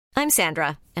I'm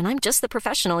Sandra, and I'm just the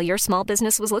professional your small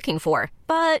business was looking for.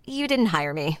 But you didn't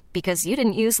hire me because you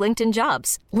didn't use LinkedIn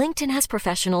Jobs. LinkedIn has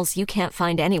professionals you can't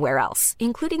find anywhere else,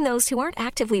 including those who aren't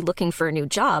actively looking for a new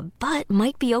job, but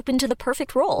might be open to the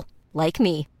perfect role, like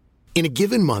me. In a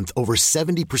given month, over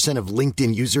 70% of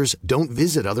LinkedIn users don't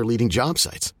visit other leading job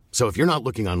sites. So if you're not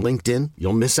looking on LinkedIn,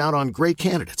 you'll miss out on great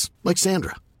candidates like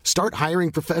Sandra. Start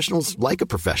hiring professionals like a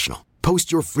professional.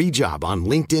 Post your free job on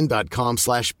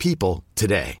linkedin.com/people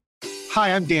today.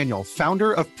 Hi, I'm Daniel,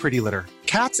 founder of Pretty Litter.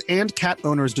 Cats and cat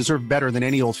owners deserve better than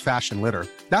any old-fashioned litter.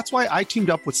 That's why I teamed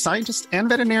up with scientists and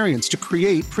veterinarians to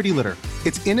create Pretty Litter.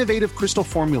 Its innovative crystal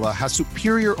formula has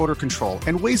superior odor control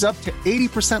and weighs up to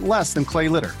 80% less than clay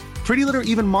litter. Pretty Litter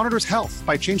even monitors health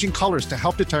by changing colors to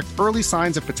help detect early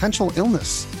signs of potential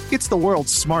illness. It's the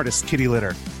world's smartest kitty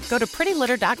litter. Go to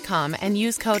prettylitter.com and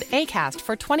use code ACAST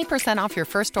for 20% off your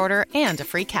first order and a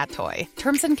free cat toy.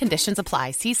 Terms and conditions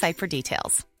apply. See site for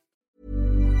details.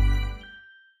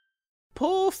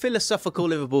 Poor philosophical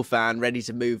Liverpool fan ready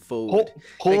to move forward.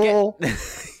 Poor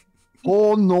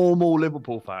normal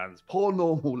Liverpool fans. Poor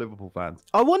normal Liverpool fans.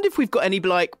 I wonder if we've got any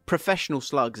like professional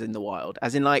slugs in the wild,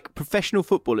 as in like professional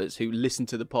footballers who listen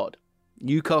to the pod.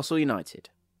 Newcastle United,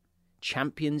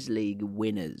 Champions League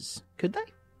winners. Could they?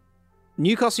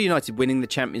 Newcastle United winning the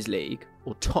Champions League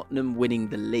or Tottenham winning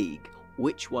the league?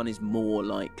 Which one is more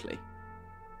likely?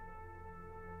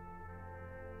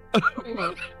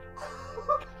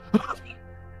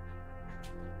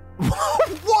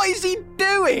 What is he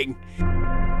doing?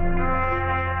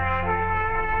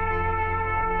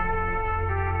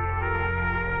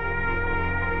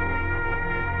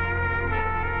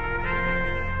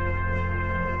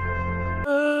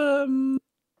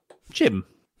 Jim,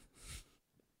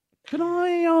 can I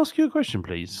ask you a question,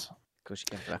 please? Of course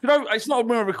you can. You know, it's not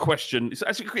more of a question. It's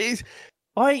actually,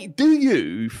 do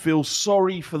you feel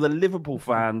sorry for the Liverpool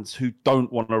fans who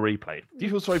don't want to replay? Do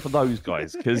you feel sorry for those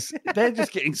guys? Because they're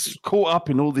just getting caught up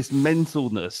in all this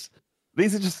mentalness.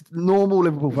 These are just normal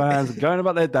Liverpool fans going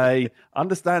about their day,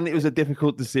 understand it was a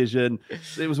difficult decision.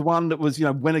 It was one that was,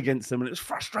 went against them, and it was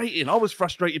frustrating. I was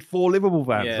frustrated for Liverpool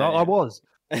fans. Yeah. I was.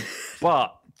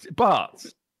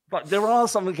 But there are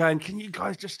some going, can you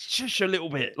guys just shush a little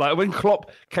bit? Like when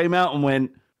Klopp came out and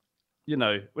went,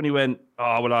 when he went,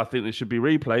 oh, well, I think this should be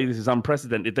replay. This is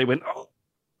unprecedented. They went, oh,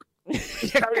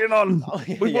 it's carrying on.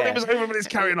 We thought it was over, but it's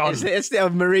carrying on. It's the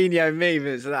old Mourinho meme.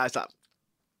 It's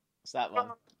that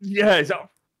one. Yeah, it's that.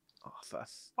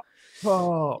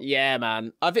 Yeah,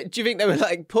 man. Do you think they were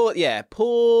like poor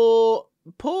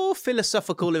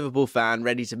philosophical Liverpool fan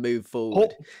ready to move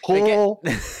forward?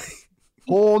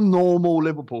 Poor normal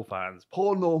Liverpool fans.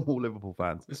 Poor normal Liverpool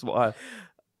fans. This is what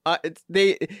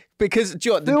because I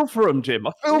feel for them, Jim.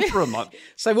 I feel for them.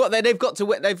 So what they've got to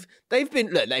they've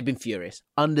been furious,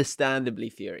 understandably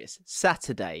furious.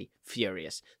 Saturday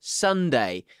furious,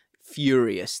 Sunday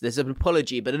furious. There's an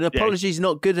apology, but an apology is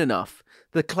not good enough.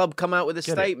 The club come out with a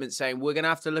statement saying we're going to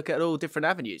have to look at all different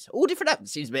avenues. All different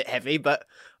avenues seems a bit heavy, but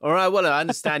all right. Well, I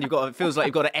understand it feels like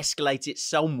you've got to escalate it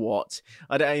somewhat.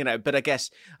 I don't, but I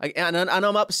guess, and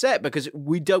I'm upset because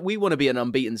we want to be an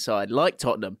unbeaten side like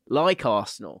Tottenham, like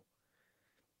Arsenal.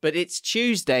 But it's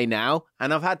Tuesday now,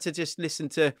 and I've had to just listen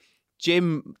to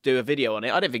Jim do a video on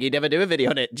it. I don't think he'd ever do a video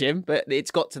on it, Jim, but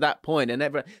it's got to that point,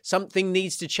 and something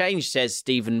needs to change, says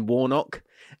Stephen Warnock.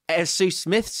 Sue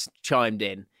Smith's chimed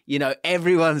in.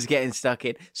 Everyone's getting stuck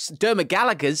in. Dermot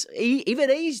Gallagher's,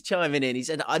 he's chiming in. He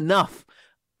said, enough.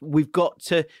 We've got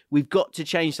to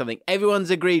change something.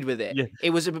 Everyone's agreed with it. Yeah.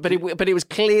 But it was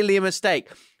clearly a mistake.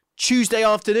 Tuesday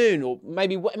afternoon, or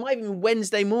maybe it might even be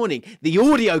Wednesday morning, the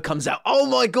audio comes out. Oh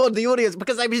my God, the audio,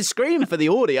 because they've been screaming for the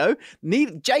audio.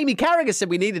 Jamie Carragher said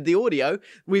we needed the audio.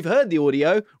 We've heard the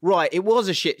audio. Right, it was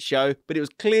a shit show, but it was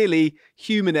clearly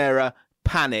human error,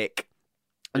 panic,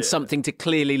 and something to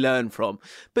clearly learn from.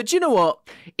 But do you know what?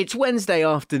 It's Wednesday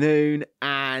afternoon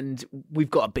and we've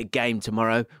got a big game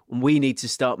tomorrow and we need to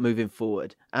start moving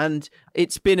forward. And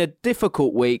it's been a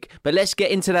difficult week, but let's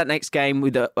get into that next game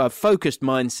with a focused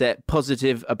mindset,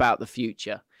 positive about the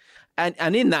future. And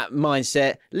in that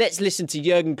mindset, let's listen to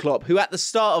Jurgen Klopp, who at the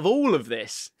start of all of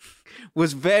this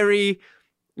was very,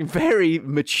 very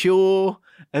mature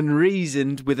and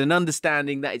reasoned, with an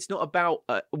understanding that it's not about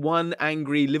one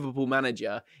angry Liverpool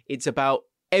manager. It's about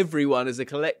everyone as a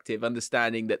collective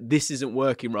understanding that this isn't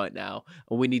working right now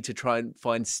and we need to try and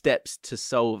find steps to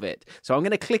solve it. So I'm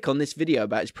going to click on this video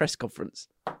about his press conference.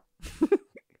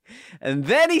 And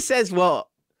then he says what?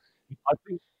 I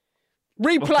think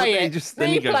replay it.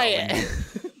 Replay it.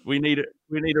 We need a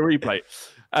replay.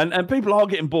 And people are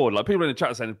getting bored. Like people in the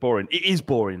chat are saying it's boring. It is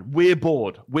boring. We're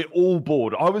bored. We're all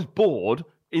bored. I was bored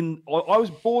I was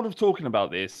bored of talking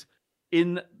about this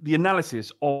in the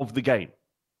analysis of the game.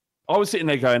 I was sitting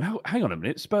there going, hang on a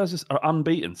minute, Spurs are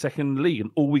unbeaten, second in the league,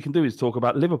 and all we can do is talk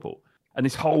about Liverpool. And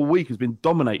this whole week has been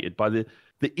dominated by the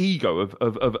ego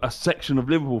of a section of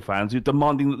Liverpool fans who are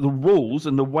demanding that the rules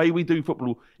and the way we do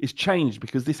football is changed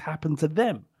because this happened to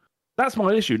them. That's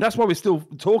my issue. That's why we're still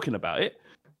talking about it.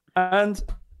 And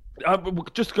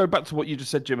just to go back to what you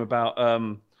just said, Jim, about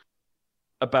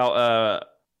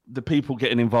the people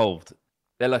getting involved.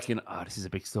 They're looking, this is a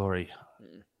big story.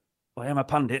 I am a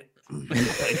pundit.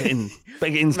 Better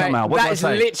get in somehow. Mate, that is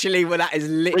literally what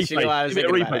I was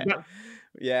thinking about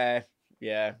it.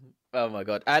 Yeah. Oh my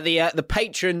god. The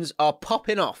patrons are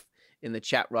popping off in the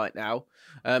chat right now.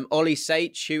 Ollie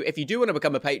Sage, who, if you do want to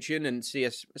become a patron and see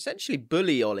us essentially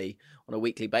bully Ollie on a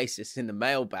weekly basis in the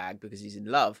mailbag because he's in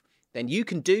love, then you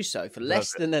can do so for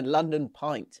less than a London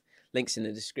pint. Links in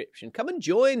the description. Come and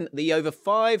join the over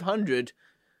 500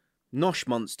 Nosh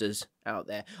monsters out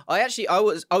there. I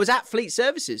was at Fleet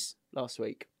Services last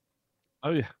week.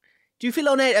 Oh yeah. Do you feel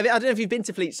on edge? I don't know if you've been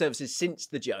to Fleet Services since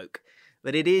the joke,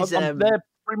 but it is. I'm there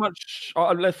pretty much.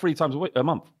 I'm there 3 times a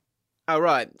month. Oh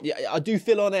right, yeah, I do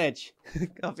feel on edge.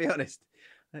 I'll be honest.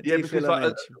 Because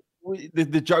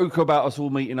the joke about us all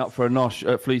meeting up for a nosh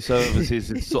at Fleet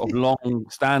Services is sort of long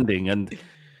standing, and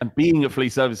being at Fleet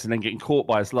Services and then getting caught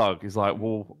by a slug is like,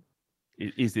 well,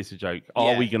 is this a joke?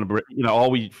 Are we going to, are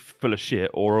we full of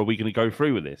shit, or are we going to go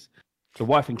through with this? The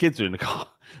wife and kids are in the car.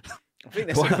 I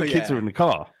think the wife and kids are in the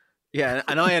car. Yeah,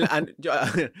 and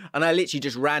I literally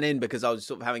just ran in because I was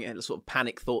sort of having sort of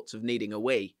panic thoughts of needing a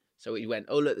wee. So he went,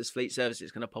 oh look, there's Fleet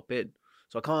Services going to pop in.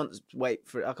 So I can't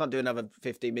I can't do another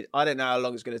 15 minutes. I don't know how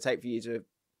long it's going to take for you to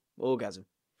orgasm.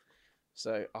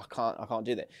 So I can't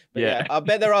do that. But yeah, I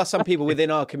bet there are some people within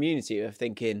our community who are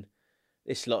thinking,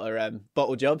 this lot are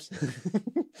bottle jobs.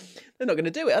 They're not going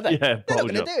to do it, are they? Yeah, they're not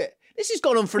going to do it. This has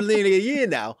gone on for nearly a year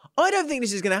now. I don't think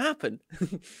this is going to happen.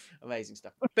 Amazing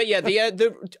stuff. But yeah, I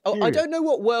don't know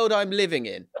what world I'm living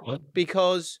in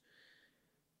because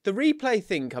the replay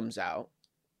thing comes out,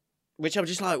 which I'm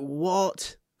just like,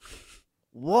 what?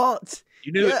 What?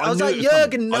 You knew I was like,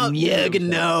 Jurgen, no. Jurgen,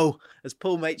 no. As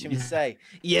Paul Machin would say,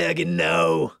 Jurgen,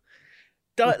 no.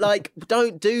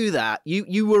 Don't do that.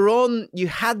 You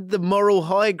had the moral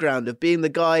high ground of being the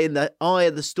guy in the eye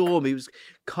of the storm who was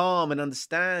calm and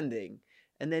understanding.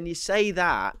 And then you say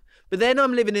that. But then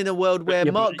I'm living in a world where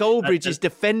Mark Goldbridge is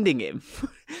defending him.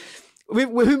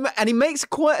 And he makes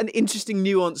quite an interesting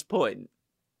nuanced point.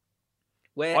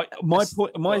 Where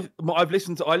I've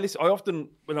listened to. I often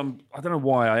when I don't know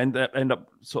why I end up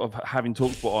sort of having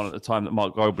TalkSport on at the time that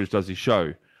Mark Goldbridge does his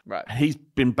show. Right. He's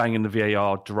been banging the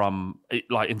VAR drum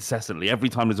like incessantly. Every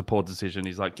time there's a poor decision,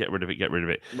 he's like, get rid of it, get rid of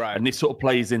it. Right. And this sort of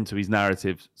plays into his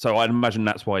narrative. So I'd imagine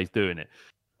that's why he's doing it.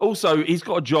 Also, he's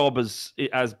got a job as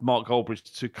Mark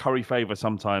Goldbridge to curry favour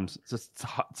sometimes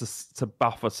to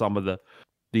buffer some of the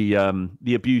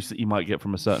abuse that you might get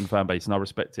from a certain fan base, and I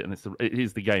respect it. And it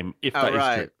is the game. If that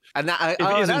is true, and that if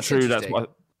it isn't true, that's why.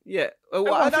 Yeah,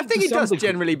 well, I think he does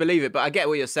generally believe it, but I get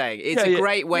what you're saying. It's a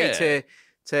great way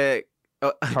to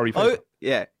curry favour. Oh,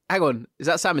 yeah. Hang on, is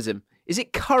that Samism? Is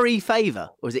it curry favour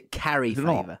or is it carry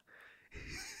favour?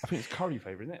 I think it's curry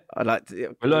favour, isn't it? I'd like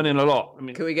to. We're learning a lot.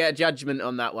 Can we get a judgment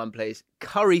on that one, please?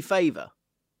 Curry favour.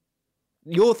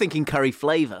 You're thinking curry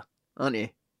flavour, aren't you?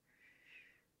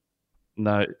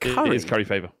 No, it is curry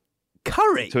favour.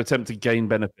 Curry? To attempt to gain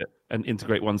benefit and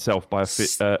integrate oneself by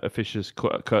a fisher's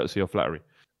courtesy or flattery.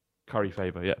 Curry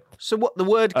favour, yeah. So what, the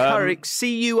word curry,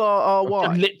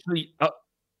 C-U-R-R-Y? Literally...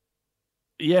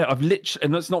 I've literally,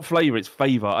 and that's not flavour, it's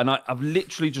favour. And I've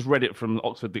literally just read it from the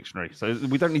Oxford Dictionary. So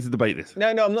we don't need to debate this. No,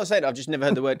 I'm not saying I've just never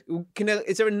heard the word.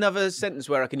 Is there another sentence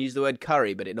where I can use the word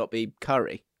curry, but it not be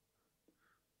curry?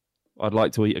 I'd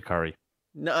like to eat a curry.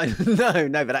 No,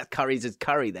 but that curry's as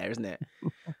curry there, isn't it?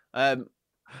 Do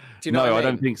you know what I mean? I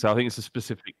don't think so. I think it's a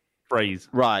specific phrase.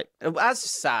 Right. That's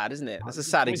sad, isn't it? That's a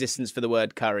sad existence for the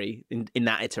word curry in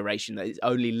that iteration, that it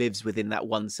only lives within that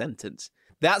one sentence.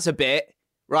 That's a bit.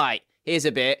 Right. Here's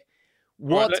a bit.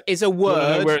 What is a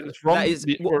word that is...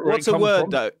 What's a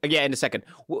word, though? Yeah, in a second.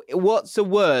 What's a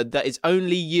word that is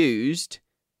only used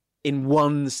in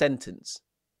one sentence?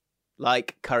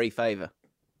 Like curry favour.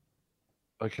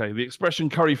 Okay, the expression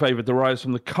curry favour derives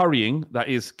from the currying, that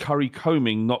is curry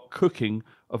combing, not cooking,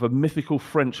 of a mythical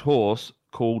French horse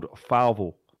called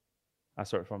Fauvel.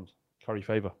 That's where it from. Curry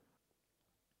favour.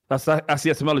 That's the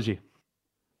etymology.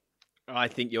 I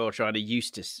think you're trying to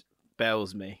Eustace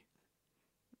Bells me.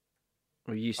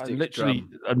 Or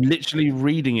I'm literally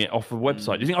reading it off a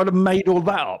website. Do you think I'd have made all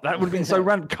that up? That would have been so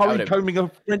random. Curry combing a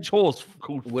French horse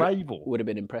called Fauvel. Would have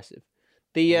been impressive.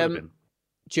 Do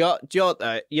So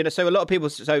a lot of people,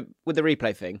 so with the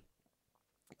replay thing,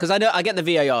 because I get the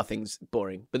VAR thing's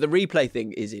boring, but the replay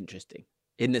thing is interesting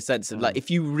in the sense of like,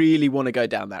 if you really want to go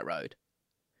down that road,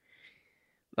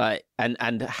 like,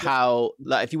 and how,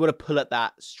 like, if you want to pull at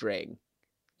that string,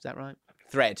 is that right?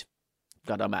 Thread.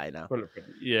 God, I'm at it now.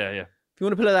 Yeah. If you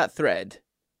want to pull at that thread,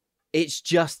 it's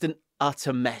just an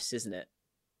utter mess, isn't it?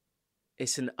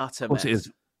 It's an utter mess. It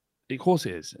is. Of course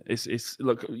it is. It's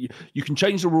look, you can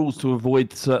change the rules to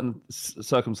avoid certain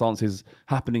circumstances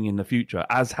happening in the future,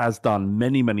 as has done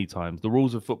many, many times. The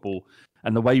rules of football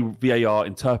and the way VAR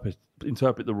interpret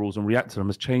the rules and react to them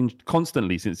has changed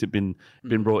constantly since it's been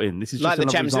brought in. This is like just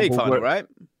the Champions League final, right?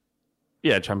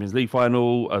 Yeah, Champions League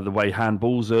final, the way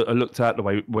handballs are looked at, the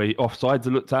way offsides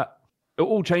are looked at. It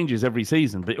all changes every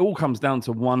season, but it all comes down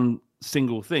to one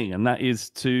single thing, and that is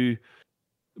to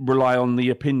rely on the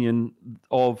opinion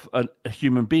of a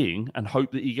human being and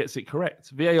hope that he gets it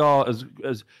correct. VAR, as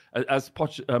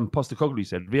Postecoglou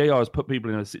said, VAR has put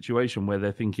people in a situation where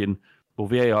they're thinking, well,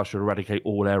 VAR should eradicate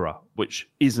all error, which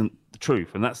isn't the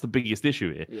truth, and that's the biggest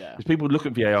issue here. Yeah. Because people look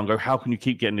at VAR and go, how can you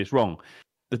keep getting this wrong?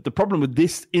 The problem with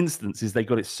this instance is they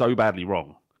got it so badly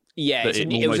wrong. Yeah,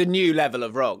 it was a new level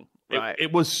of wrong. Right.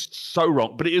 It was so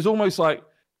wrong, but it is almost like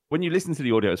when you listen to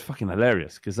the audio, it's fucking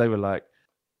hilarious because they were like,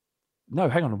 no,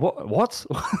 hang on, what?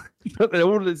 They're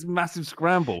all this massive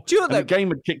scramble. Do you know the game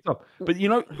had kicked off. But you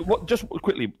know what? Just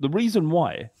quickly, the reason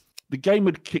why the game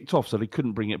had kicked off, so they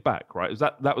couldn't bring it back, right?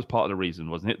 That was part of the reason,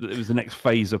 wasn't it? That it was the next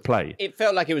phase of play. It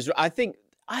felt like it was. I think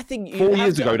 4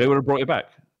 years ago they would have brought it back.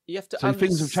 You have to. So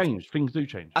things have changed. Things do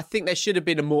change. I think there should have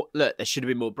been there should have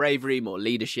been more bravery, more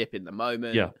leadership in the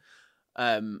moment. Yeah.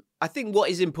 I think what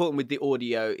is important with the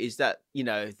audio is that, you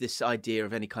know, this idea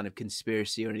of any kind of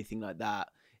conspiracy or anything like that,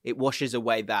 it washes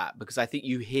away that, because I think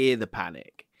you hear the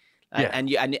panic, and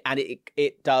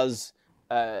it does,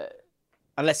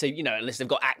 unless they've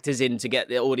got actors in to get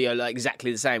the audio like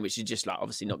exactly the same, which is just like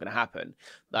obviously not going to happen.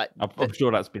 Like I'm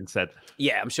sure that's been said.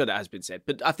 Yeah, I'm sure that has been said,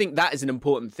 but I think that is an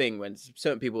important thing when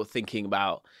certain people are thinking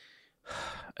about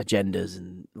agendas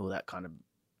and all that kind of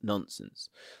nonsense.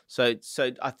 So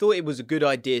I thought it was a good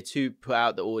idea to put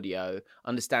out the audio,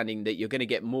 understanding that you're going to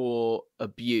get more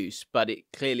abuse, but it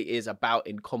clearly is about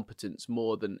incompetence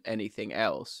more than anything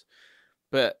else.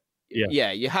 But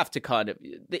yeah, you have to kind of,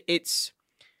 we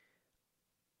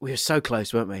were so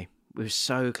close, weren't we? We were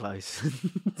so close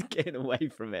to getting away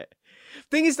from it.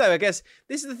 Thing is, though, I guess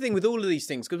this is the thing with all of these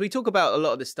things, because we talk about a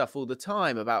lot of this stuff all the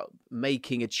time about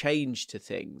making a change to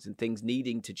things and things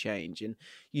needing to change. And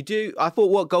you do, I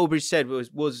thought what Goldbridge said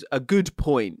was a good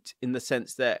point, in the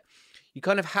sense that you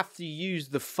kind of have to use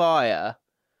the fire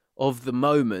of the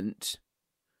moment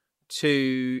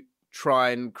to try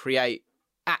and create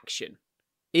action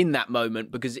in that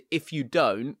moment, because if you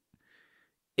don't,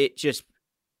 it just,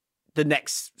 the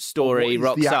next story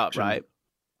rocks up, right?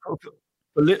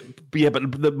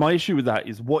 But my issue with that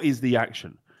is, what is the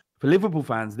action? For Liverpool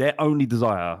fans, their only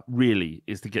desire really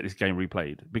is to get this game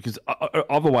replayed, because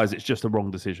otherwise it's just a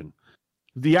wrong decision.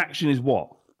 The action is what?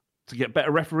 To get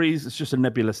better referees? It's just a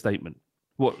nebulous statement.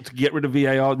 What? To get rid of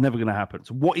VAR? Never going to happen.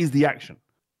 So what is the action?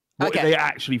 What are they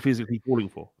actually physically calling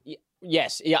for?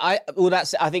 Yes, yeah. I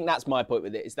think that's my point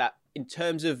with it, is that in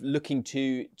terms of looking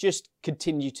to just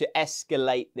continue to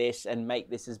escalate this and make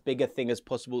this as big a thing as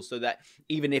possible, so that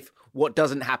even if what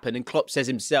doesn't happen, and Klopp says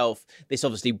himself, this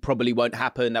obviously probably won't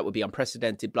happen, that would be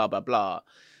unprecedented, blah, blah, blah.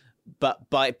 But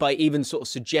by even sort of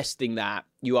suggesting that,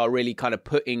 you are really kind of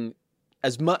putting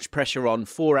as much pressure on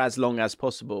for as long as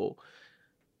possible.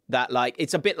 That, like,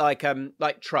 it's a bit like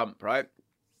Trump, right?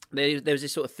 There's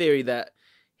this sort of theory that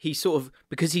he sort of,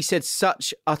 because he said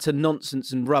such utter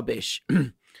nonsense and rubbish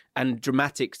and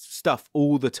dramatic stuff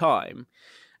all the time,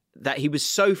 that he was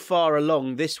so far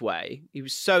along this way, he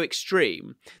was so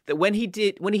extreme, that when he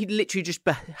literally just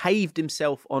behaved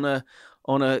himself on a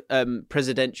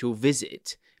presidential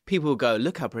visit, people would go,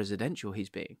 look how presidential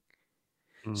he's being.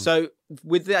 So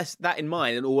with that in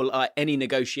mind, and all any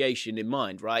negotiation in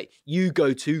mind, right, you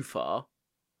go too far,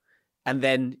 and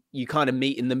then you kind of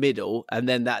meet in the middle, and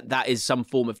then that is some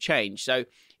form of change. So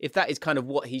if that is kind of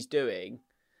what he's doing,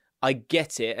 I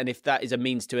get it. And if that is a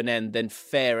means to an end, then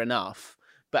fair enough.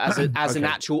 But as an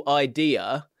actual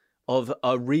idea of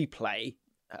a replay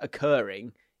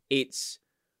occurring, it's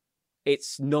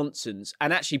nonsense.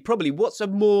 And actually, probably what's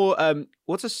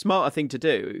a smarter thing to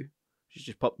do, which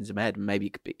just popped into my head and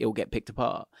maybe it'll get picked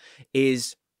apart,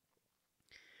 is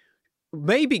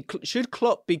maybe should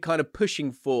Klopp be kind of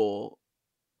pushing for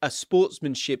a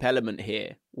sportsmanship element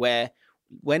here, where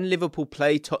when Liverpool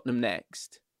play Tottenham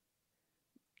next,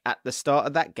 at the start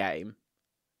of that game,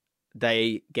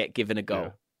 they get given a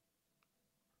goal.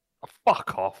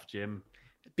 Fuck off, Jim.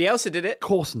 Bielsa did it. Of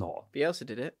course not. Bielsa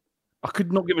did it. I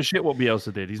could not give a shit what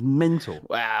Bielsa did. He's mental.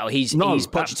 Wow, he's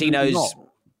Pochettino's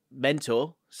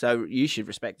mentor, so you should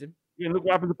respect him. Yeah, look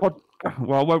what happened to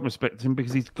Well, I won't respect him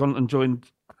because he's gone and joined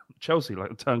Chelsea like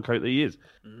the turncoat that he is.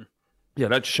 Mm. Yeah,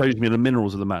 that shows me the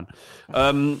minerals of the man.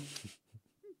 Tell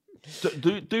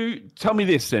me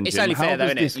this then, It's Jim. only fair, though,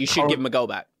 isn't it? You should give him a goal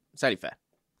back. It's only fair.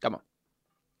 Come on.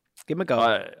 Give him a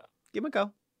goal. Give him a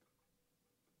goal.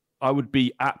 I would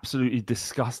be absolutely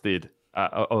disgusted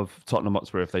of Tottenham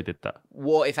Hotspur if they did that.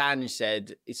 What if Ange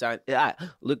said,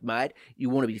 look, mate, you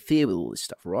want to be fair with all this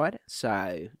stuff, right? So,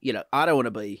 I don't want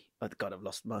to be... Oh, God, I've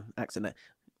lost my accent there.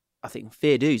 I think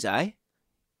fair dues, eh?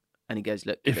 And he goes,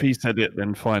 look... If he said it,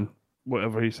 then fine.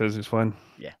 Whatever he says is fine.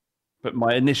 Yeah. But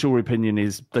my initial opinion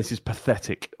is this is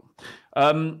pathetic.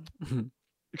 Can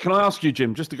I ask you,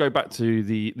 Jim, just to go back to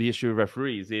the issue of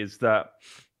referees, is that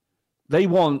they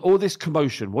want all this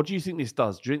commotion. What do you think this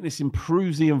does? Do you think this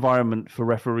improves the environment for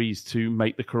referees to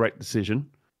make the correct decision?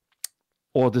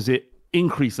 Or does it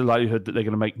increase the likelihood that they're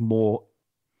going to make more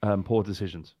poor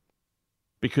decisions?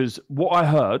 Because what I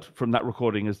heard from that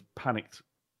recording is panicked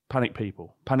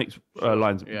people, panicked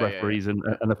lines, referees and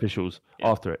officials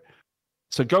after it.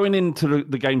 So going into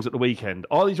the games at the weekend,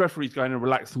 are these referees going in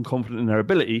relaxed and confident in their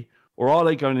ability, or are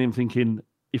they going in thinking,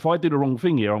 if I do the wrong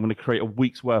thing here, I'm going to create a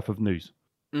week's worth of news?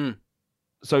 Mm.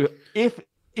 So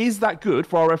is that good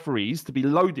for our referees to be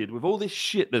loaded with all this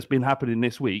shit that's been happening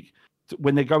this week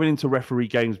when they're going into referee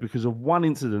games because of one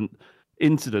incident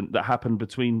that happened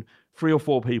between 3 or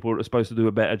 4 people that are supposed to do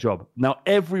a better job? Now,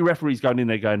 every referee's going in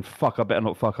there going, fuck, I better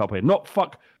not fuck up here. Not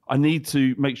fuck, I need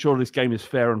to make sure this game is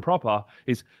fair and proper.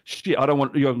 It's shit, I don't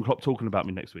want Jurgen Klopp talking about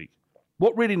me next week.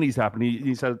 What really needs to happen, he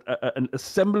needs to have a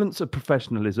semblance of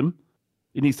professionalism.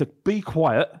 He needs to be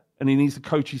quiet and he needs to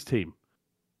coach his team.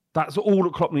 That's all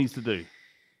that Klopp needs to do.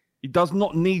 He does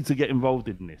not need to get involved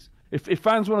in this. If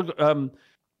fans want to...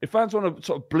 If fans want to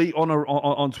sort of bleat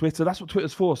on Twitter, that's what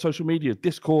Twitter's for, social media,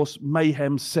 discourse,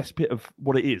 mayhem, cesspit of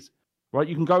what it is, right?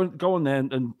 You can go on there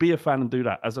and be a fan and do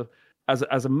that. As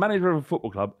a manager of a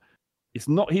football club, it's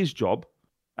not his job,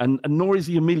 and nor is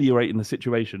he ameliorating the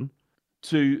situation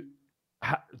to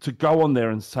go on there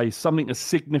and say something as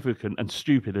significant and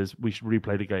stupid as we should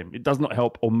replay the game. It does not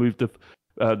help or move the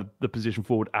position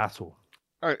forward at all.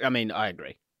 I mean, I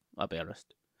agree. I'll be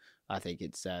honest. I think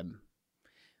it's...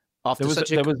 After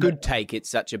such a good take, it's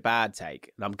such a bad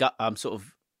take, and I'm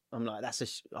like,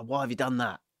 why have you done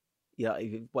that? Yeah,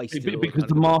 you wasted it because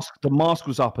the mask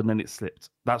was up and then it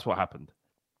slipped. That's what happened.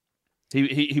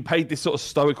 He played this sort of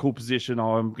stoical position.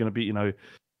 Oh, I'm going to be,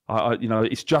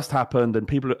 it's just happened, and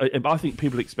I think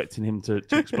people expecting him to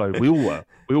explode. We all were.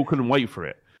 We all couldn't wait for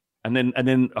it, and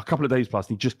then a couple of days passed,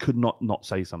 and he just could not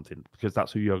say something because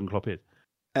that's who Jurgen Klopp is.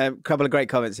 Couple of great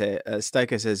comments here.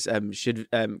 Stoker says,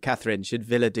 Catherine, should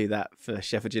Villa do that for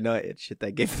Sheffield United? Should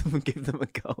they give them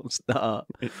a goal start?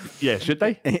 Yeah, should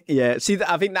they? Yeah. See,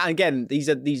 I think that again, these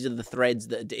are the threads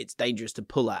that it's dangerous to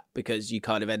pull at because you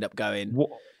kind of end up going,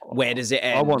 where does it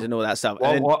end and all that stuff.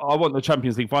 I want the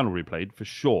Champions League final replayed for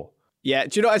sure. Yeah.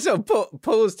 Do you know what I saw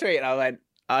Paul's tweet? And I went,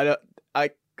 I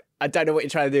don't know what you're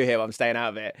trying to do here. But I'm staying out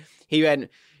of it. He went,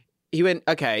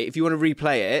 okay, if you want to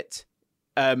replay it,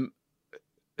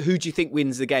 who do you think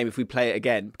wins the game if we play it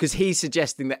again? Because he's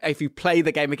suggesting that if you play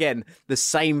the game again, the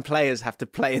same players have to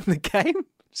play in the game.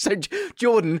 So,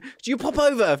 Jordan, do you pop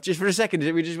over just for a second?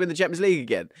 Did we just win the Champions League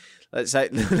again? Jan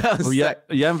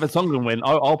Vertonghen went.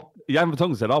 Jan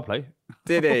Vertonghen said, "I'll play."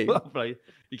 Did he? I'll play.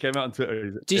 He came out on Twitter.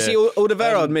 Do you see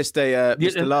Alderweireld missed a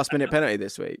last-minute penalty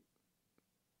this week?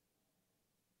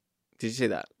 Did you see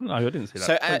that? No, I didn't see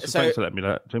that. Thanks for letting me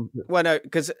know that, Jim. Well, no,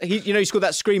 because he scored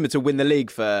that screamer to win the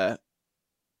league for.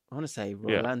 I want to say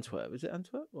Royal Antwerp. Was it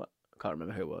Antwerp? What? I can't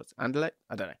remember who it was. Anderlecht?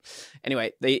 I don't know.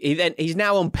 Anyway, he's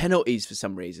now on penalties for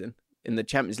some reason in the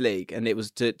Champions League, and it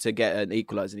was to get an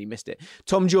equaliser, and he missed it.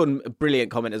 Tom Jordan, a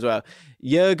brilliant comment as well.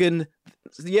 Jurgen,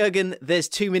 there's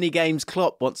too many games.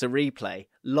 Klopp wants a replay.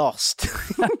 Lost.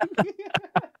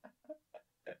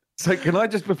 So can I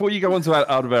just, before you go on to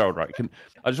Alderweireld, right?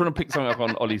 I just want to pick something up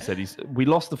on Ollie said. We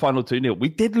lost the final 2-0. We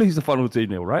did lose the final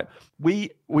 2-0, right?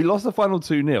 We lost the final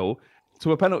 2-0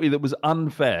 to a penalty that was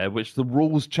unfair, which the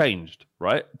rules changed,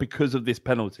 right? Because of this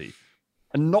penalty.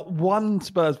 And not one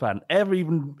Spurs fan ever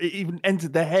even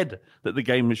entered their head that the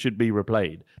game should be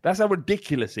replayed. That's how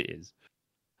ridiculous it is.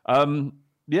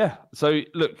 Yeah. So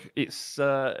look, it's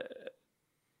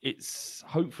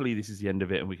hopefully this is the end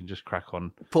of it and we can just crack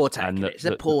on. Poor take. It's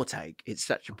a poor take. It's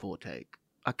such a poor take.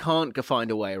 I can't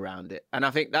find a way around it. And I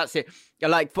think that's it.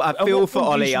 I feel for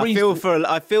Ollie. I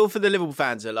feel for the Liverpool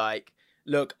fans are like,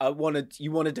 look,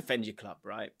 you want to defend your club,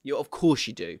 right? Of course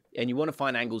you do, and you want to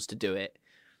find angles to do it.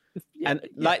 Yeah,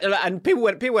 and people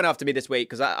went after me this week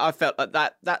because I felt like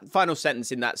that final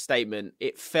sentence in that statement,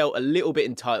 it felt a little bit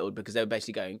entitled because they were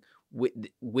basically going,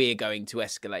 we're going to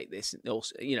escalate this.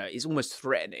 Also, it's almost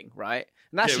threatening, right?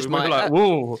 And that's just my like,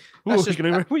 whoa, what are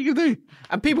you gonna do?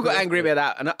 And people got angry about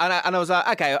that, and I was like,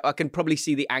 okay, I can probably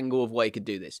see the angle of why you could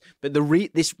do this, but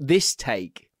this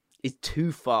take is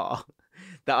too far.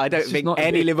 That I don't think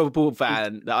any Liverpool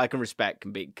fan that I can respect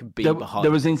can be behind.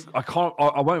 There was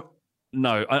I won't.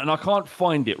 No, and I can't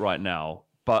find it right now.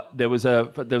 But there was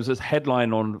a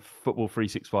headline on Football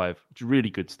 365, which is really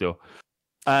good still.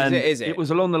 And is it? It was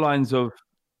along the lines of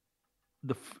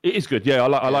it is good. Yeah, I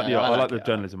like the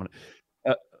journalism on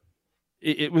it.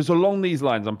 It was along these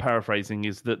lines. I'm paraphrasing.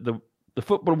 Is that the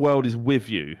football world is with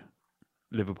you,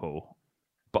 Liverpool,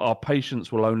 but our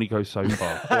patience will only go so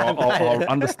far. our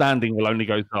understanding will only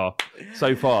go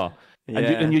so far. Yeah.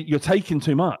 And you're taking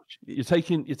too much. You're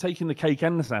taking the cake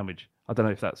and the sandwich. I don't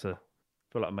know if that's I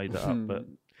feel like I made that up, but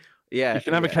yeah, you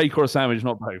can have a cake or a sandwich,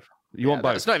 not both. You want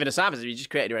both. It's not even a sandwich. You just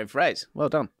created your own phrase. Well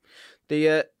done.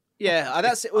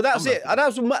 That's it. Well, that was it.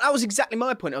 That was exactly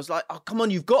my point. I was like, oh, come on,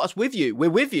 you've got us with you. We're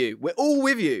with you. We're all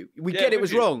with you. We get it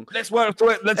was wrong. Let's work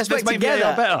through it. Let's make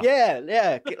VAR better.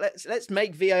 Yeah. Let's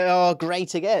make VAR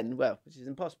great again. Well, which is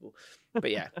impossible.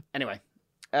 But yeah. Anyway,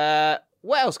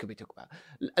 what else could we talk about?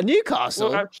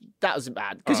 Newcastle. That was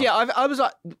bad because I was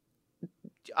like,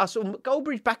 I saw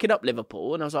Goldbridge backing up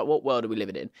Liverpool, and I was like, what world are we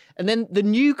living in? And then the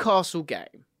Newcastle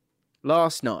game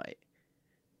last night,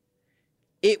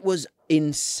 it was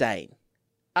insane.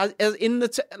 As in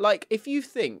if you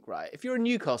think, right, if you're a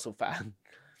Newcastle fan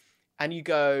and you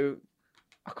go,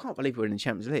 I can't believe we're in the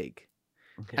Champions League.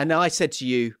 Okay. And I said to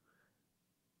you,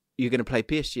 you're going to play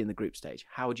PSG in the group stage.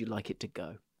 How would you like it to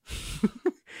go?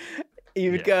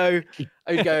 You would go,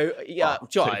 yeah,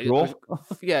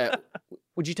 yeah.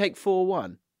 Would you take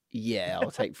 4-1? Yeah,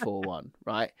 I'll take 4-1,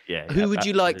 right? Yeah. Who would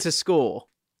you like to score?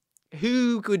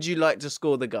 Who would you like to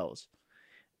score the goals?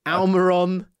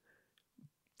 Almiron,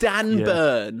 Dan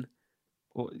Burn,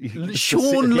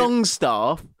 Sean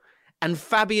Longstaff, and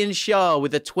Fabian Schär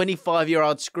with a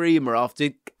 25-yard screamer after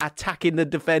attacking the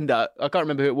defender. I can't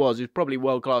remember who it was. It was probably a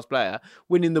world-class player,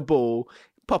 winning the ball,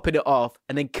 popping it off,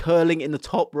 and then curling in the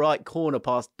top right corner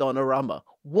past Donnarumma.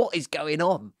 What is going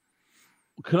on?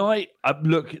 Can I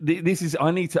look? This is.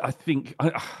 I need to. I think.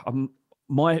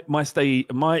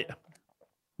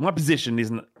 My position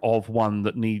isn't of one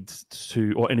that needs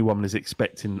to, or anyone is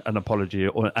expecting an apology.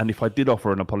 And if I did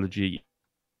offer an apology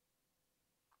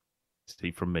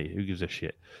from me, who gives a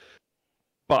shit?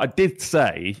 But I did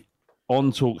say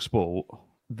on TalkSport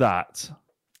that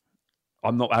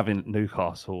I'm not having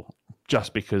Newcastle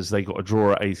just because they got a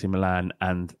draw at AC Milan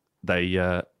and they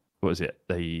what was it?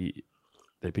 They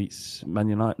beat Man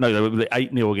United. No, they were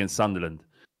 8-0 against Sunderland.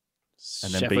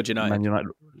 And then Sheffield United. Man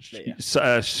United.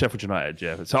 Sheffield United,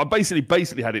 yeah. So I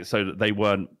basically had it so that they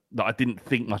weren't, that I didn't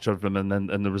think much of them,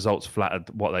 and the results flattered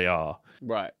what they are.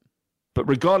 Right. But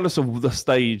regardless of the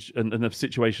stage and the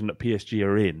situation that PSG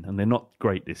are in, and they're not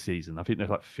great this season. I think they're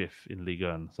like 5th in Ligue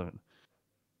 1 or something.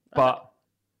 But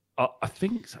I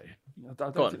think so. I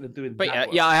don't think they're doing but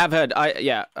that yeah, I have heard.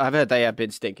 I've heard they have been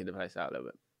stinking the place out a little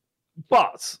bit.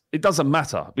 But it doesn't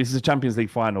matter. This is a Champions League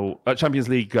final, Champions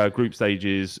League group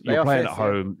stages. You're playing at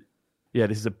home. Yeah,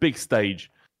 this is a big stage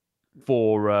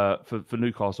for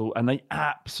Newcastle, and they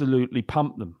absolutely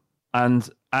pumped them. And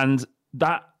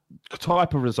that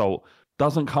type of result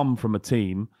doesn't come from a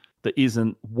team that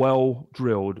isn't well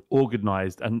drilled,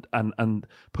 organised, and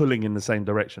pulling in the same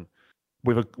direction.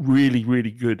 With a really,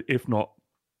 really good, if not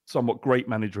somewhat great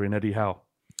manager in Eddie Howe.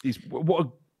 What a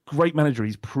great manager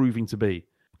he's proving to be.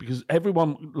 Because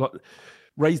everyone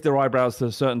raised their eyebrows to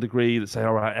a certain degree that say,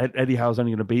 all right, Eddie Howe's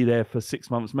only going to be there for 6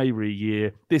 months, maybe a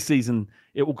year. This season,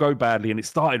 it will go badly, and it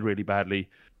started really badly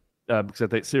because they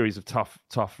had a series of tough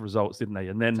results, didn't they?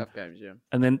 And then tough games, yeah.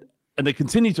 And they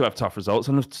continue to have tough results,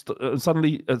 and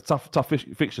suddenly tough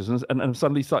fixtures, and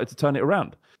suddenly started to turn it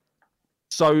around.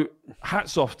 So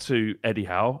hats off to Eddie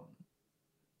Howe.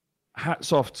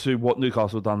 Hats off to what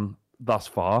Newcastle have done thus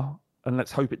far, and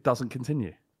let's hope it doesn't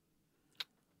continue.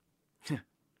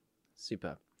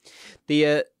 Super. Do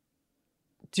you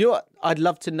know what? I'd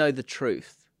love to know the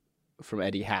truth from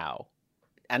Eddie Howe,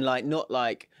 and not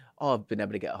I've been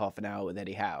able to get half an hour with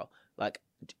Eddie Howe.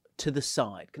 To the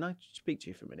side, can I speak to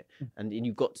you for a minute? And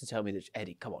you've got to tell me that,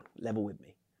 Eddie, come on, level with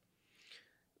me.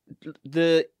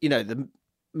 The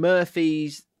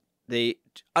Murphys, I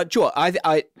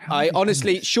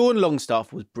honestly, Sean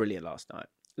Longstaff was brilliant last night.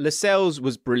 Lascelles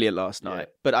was brilliant last night,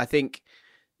 but I think,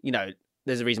 there's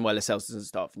there's a reason why Lascelles doesn't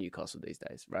start for Newcastle these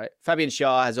days, right? Fabian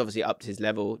Schär has obviously upped his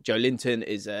level. Joe Linton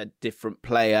is a different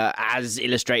player, as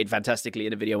illustrated fantastically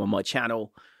in a video on my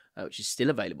channel, which is still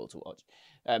available to watch.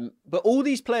 But all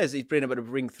these players he's been able to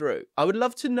bring through, I would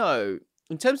love to know,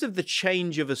 in terms of the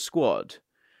change of a squad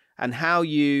and how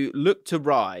you look to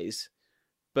rise,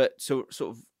 but sort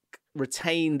of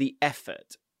retain the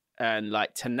effort and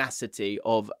like tenacity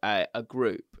of a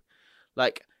group.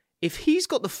 Like, if he's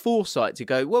got the foresight to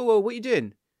go, whoa, what are you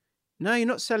doing? No, you're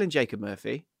not selling Jacob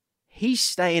Murphy. He's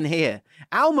staying here.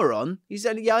 Almiron,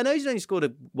 I know he's only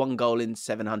scored 1 goal in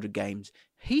 700 games.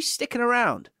 He's sticking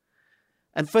around.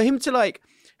 And for him to like,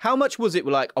 how much was it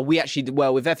like, with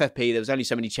FFP, there was only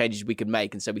so many changes we could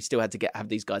make. And so we still had to have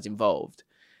these guys involved.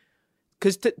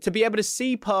 Because to be able to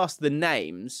see past the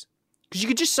names, because you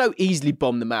could just so easily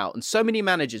bomb them out. And so many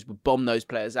managers would bomb those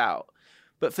players out.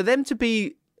 But for them to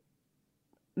be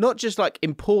not just like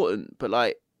important, but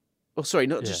like,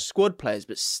 not just squad players,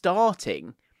 but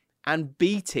starting and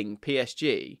beating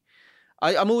PSG.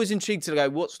 I'm always intrigued to go,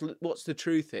 what's the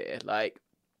truth here? Like,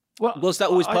 was that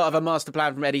always part of a master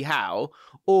plan from Eddie Howe?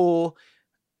 Or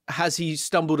has he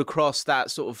stumbled across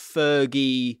that sort of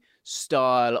Fergie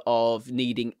style of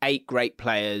needing 8 great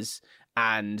players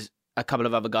and a couple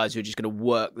of other guys who are just going to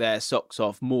work their socks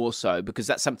off more so? Because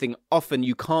that's something often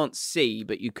you can't see,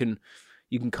 but you can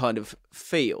kind of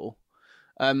feel.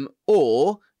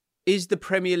 Or is the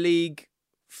Premier League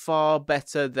far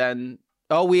better than...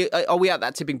 Are we at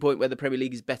that tipping point where the Premier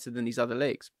League is better than these other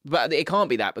leagues? But it can't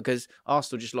be that, because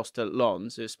Arsenal just lost to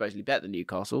Lens, who are supposedly better than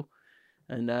Newcastle.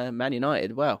 And Man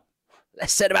United, well,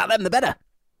 less said about them, the better.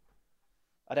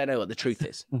 I don't know what the truth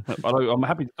is. I'm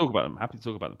happy to talk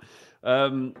about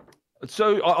them.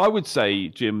 So I would say,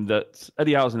 Jim, that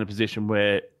Eddie Howe's in a position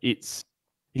where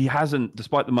he hasn't,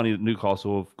 despite the money that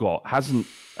Newcastle have got, hasn't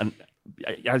and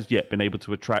has yet been able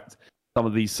to attract some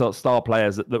of these star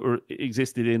players that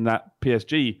existed in that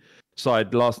PSG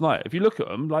side last night. If you look at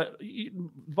them, like the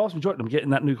vast majority of them get in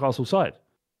that Newcastle side.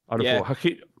 I'd have thought.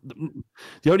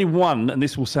 The only one, and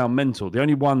this will sound mental, the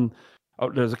only one,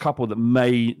 there's a couple that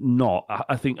may not.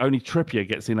 I think only Trippier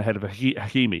gets in ahead of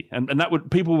Hakimi, and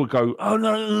people would go, "Oh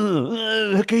no,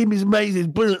 Hakimi's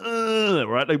amazing,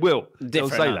 right?" They will. They'll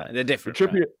say that. They're different.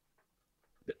 Trippier. Right?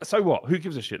 So what? Who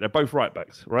gives a shit? They're both right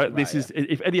backs, right?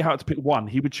 If Eddie had to pick one,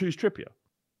 he would choose Trippier.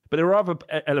 But there are other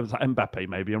elements like Mbappe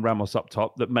maybe and Ramos up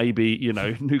top that maybe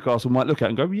Newcastle might look at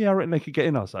and go, "Yeah, I reckon they could get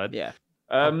in our side." Yeah.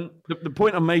 The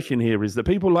point I'm making here is that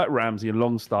people like Ramsey and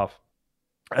Longstaff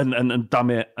and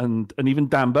Dummett and even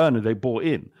Dan Burn, who they bought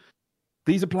in,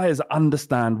 these are players that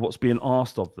understand what's being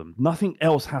asked of them. Nothing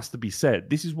else has to be said.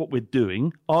 This is what we're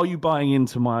doing. Are you buying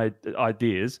into my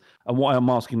ideas and what I'm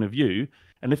asking of you?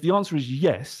 And if the answer is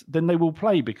yes, then they will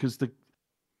play, because the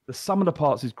sum of the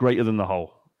parts is greater than the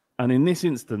whole. And in this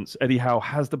instance, Eddie Howe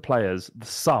has the players, the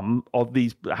sum of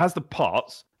these, has the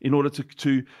parts in order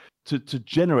to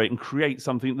generate and create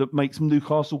something that makes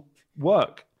Newcastle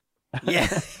work. Yeah,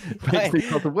 makes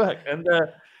Newcastle work.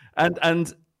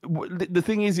 And the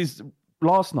thing is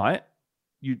last night,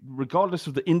 regardless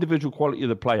of the individual quality of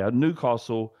the player,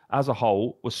 Newcastle as a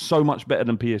whole was so much better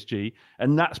than PSG,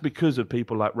 and that's because of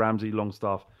people like Ramsey,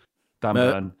 Longstaff, Dan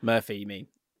Burn. Murphy, you mean,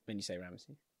 when you say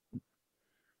Ramsey?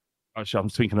 Actually, I'm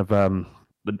thinking of the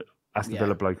Aston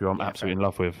Villa bloke who I'm absolutely in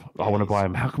love with. I want to buy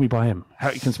him. How can we buy him?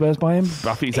 How can Spurs buy him?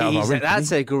 I think he's out of our reach.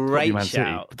 That's a great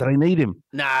shout. But do they need him?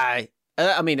 Nah.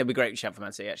 I mean, it'd be a great shout for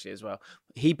Man City, actually, as well.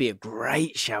 He'd be a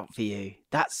great shout for you.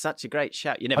 That's such a great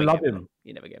shout. I love him.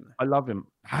 You never get him. I love him.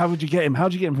 How would you get him? How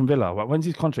did you get him from Villa? When's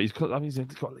his contract? He's got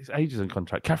these ages in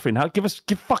contract. Catherine, give us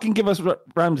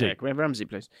Ramsey. Yeah, can we have Ramsey,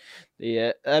 please?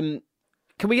 Can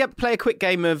we play a quick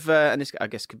game of, and this, I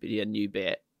guess, could be a new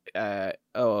bit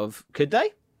of, could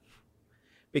they?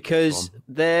 Because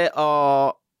there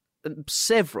are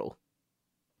several,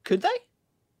 could they?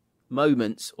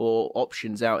 Moments or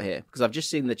options out here, because I've just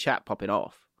seen the chat popping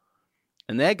off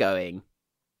and they're going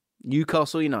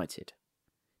Newcastle United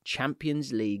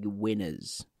Champions League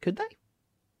winners. Could they?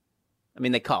 I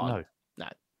mean, they can't.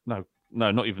 No,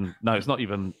 not even. No, it's not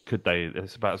even could they.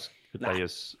 It's about as could they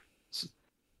as.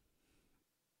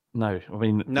 No, I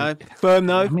mean no. Firm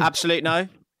no. Absolute no.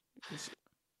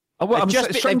 They've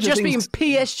just been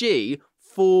PSG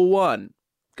 4-1.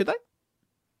 Could they?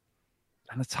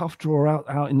 And a tough draw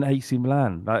out in AC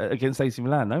Milan, against AC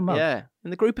Milan. No, Mark. Yeah, in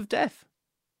the group of death.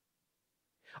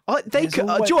 They could. Do you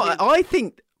know what? I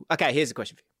think. Okay, here's a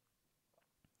question for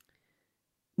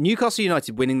you: Newcastle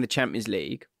United winning the Champions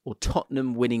League or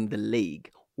Tottenham winning the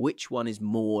league? Which one is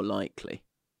more likely?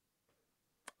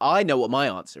 I know what my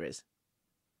answer is,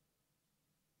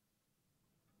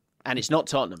 and it's not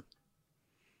Tottenham.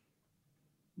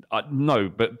 No,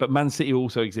 but Man City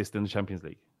also exist in the Champions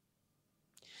League.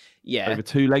 Yeah, over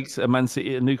 2 legs, and Man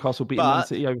City and Newcastle beating Man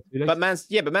City over 2 legs. But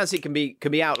Man City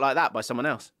can be out like that by someone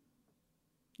else.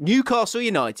 Newcastle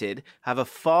United have a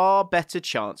far better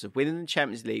chance of winning the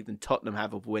Champions League than Tottenham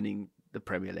have of winning the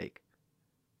Premier League.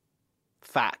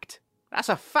 Fact. That's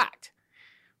a fact.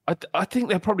 I think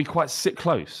they're probably quite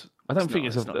close. I don't think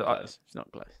it's not close. It's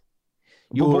not close.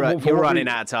 You're running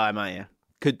out of time, aren't you?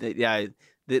 Could they, yeah,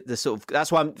 the sort of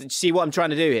that's why see what I'm trying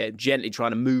to do here. Gently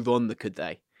trying to move on the could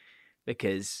they,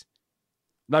 because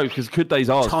could they's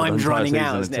ours. Time's running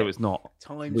out until it's not.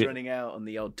 Time's running out on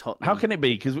the old Tottenham. How can it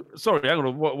be? Because hang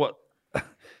on, what?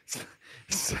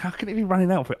 How can it be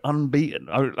running out for unbeaten?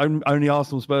 Only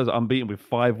Arsenal Spurs are unbeaten with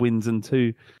 5 wins and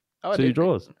 2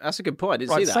 draws. That's a good point. I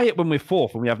didn't see that. Say it when we're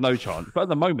 4th and we have no chance. But at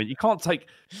the moment, you can't say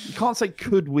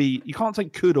could we. You can't say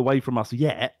could away from us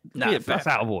yet. No, that's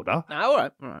out of order. No, all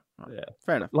right. Yeah,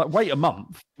 fair enough. Like wait a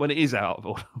month when it is out of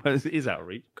order. When it is out of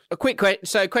reach. A quick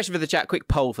question for the chat. Quick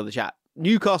poll for the chat.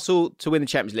 Newcastle to win the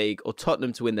Champions League or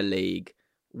Tottenham to win the league?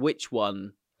 Which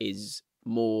one is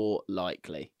more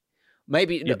likely?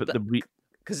 Maybe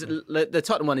because the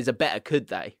Tottenham one is a better could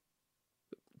they?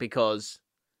 Because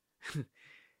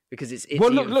it's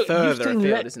even further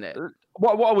afield, isn't it?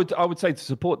 What I would say to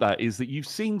support that is that you've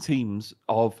seen teams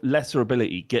of lesser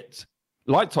ability get,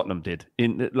 like Tottenham did,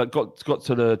 got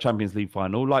to the Champions League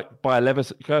final, like Bayer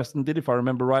Leverkusen did, if I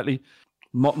remember rightly.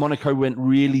 Monaco went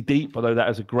really deep, although that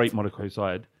is a great Monaco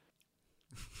side.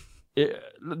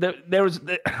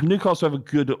 Newcastle have a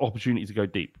good opportunity to go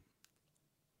deep.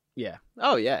 Yeah.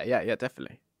 Oh yeah,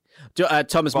 definitely.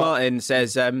 Thomas Martin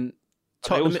says. They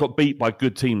also got beat by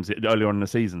good teams earlier on in the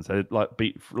season, so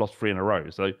lost 3 in a row.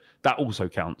 So that also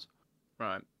counts.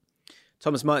 Right.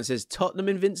 Thomas Martin says Tottenham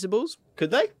Invincibles.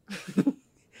 Could they?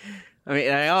 I mean,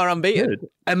 they are unbeaten. Good.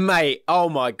 And mate, oh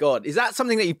my God, is that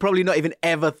something that you've probably not even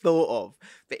ever thought of?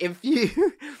 That if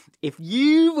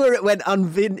you went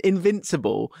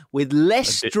invincible with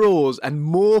less draws and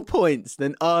more points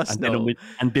than Arsenal,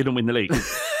 and didn't win the league,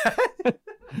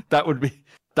 that would be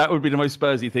the most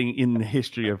Spursy thing in the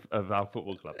history of our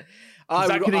football club.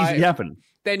 That could easily happen.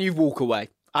 Then you walk away.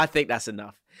 I think that's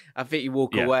enough. I think you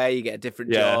walk away, you get a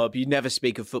different job, you never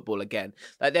speak of football again.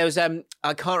 Like there was,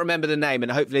 I can't remember the name,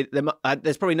 and hopefully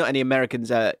there's probably not any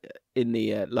Americans in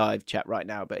the live chat right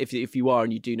now. But if you are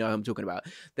and you do know who I'm talking about,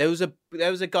 there was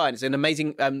a guy, and it's an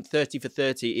amazing 30 for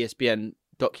 30 ESPN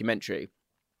documentary.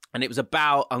 And it was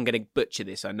about, I'm going to butcher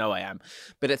this, I know I am,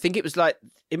 but I think it was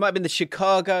it might have been the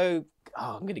Chicago,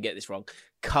 I'm going to get this wrong,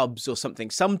 Cubs or something.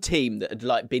 Some team that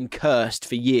had been cursed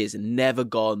for years and never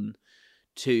gone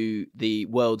to the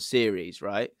World Series,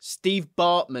 right? Steve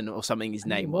Bartman or something his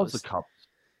name was. The Cubs.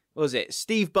 What was it?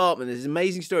 Steve Bartman. There's an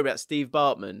amazing story about Steve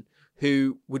Bartman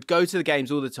who would go to the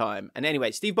games all the time. And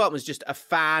anyway, Steve Bartman was just a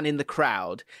fan in the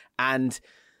crowd, and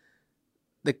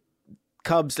the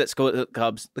Cubs, let's call it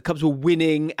the Cubs were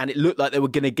winning and it looked like they were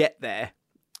going to get there.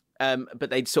 But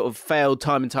they'd sort of failed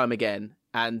time and time again.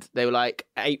 And they were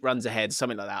 8 runs ahead,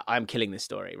 something like that. I'm killing this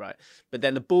story, right? But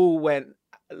then the ball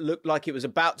looked like it was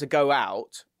about to go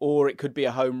out, or it could be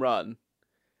a home run.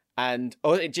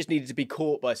 Or it just needed to be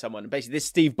caught by someone. And basically, this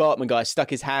Steve Bartman guy stuck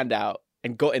his hand out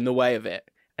and got in the way of it.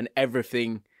 And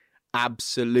everything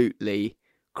absolutely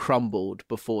crumbled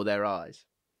before their eyes.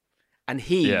 And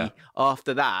he,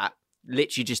 after that,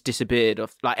 literally just disappeared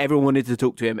off. Everyone wanted to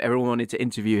talk to him. Everyone wanted to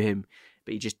interview him.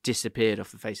 But he just disappeared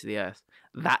off the face of the earth.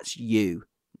 That's you.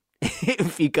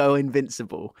 If you go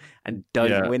invincible and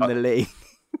don't win the league.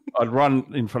 I'd run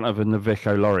in front of a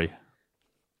Navico lorry.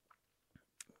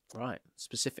 Right.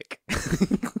 Specific.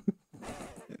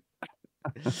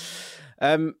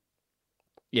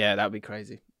 Yeah, that would be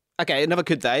crazy. Okay, another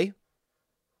could they?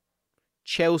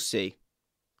 Chelsea.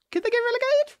 Could they get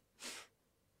relegated?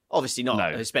 Obviously not.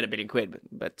 No. They spent £1 billion,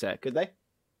 but could they?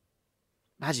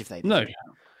 Imagine if they did. No.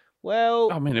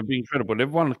 Well, I mean, it'd be incredible.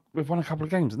 We've won a couple of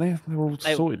games, and they're all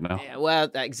sorted now. Yeah, well,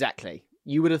 exactly.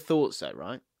 You would have thought so,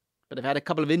 right? But they've had a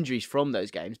couple of injuries from those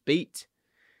games. They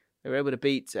were able to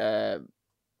beat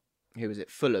who was it?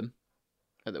 Fulham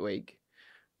at the week.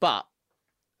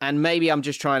 And maybe I'm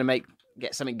just trying to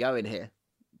get something going here.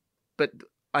 But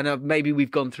I know maybe we've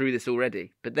gone through this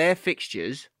already. But their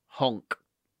fixtures honk.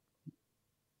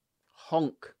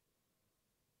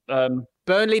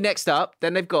 Burnley next up.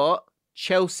 Then they've got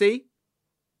Chelsea,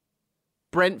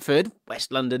 Brentford,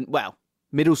 West London,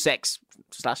 Middlesex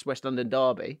 / West London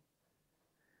derby.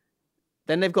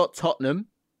 Then they've got Tottenham,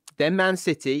 then Man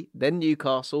City, then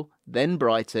Newcastle, then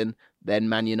Brighton, then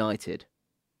Man United.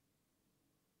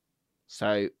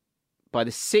 So by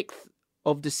the 6th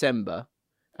of December,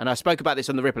 and I spoke about this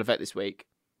on the Ripple Effect this week,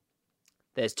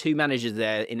 there's two managers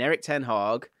there in Eric Ten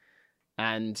Hag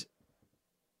and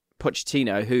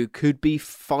Pochettino who could be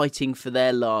fighting for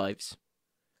their lives.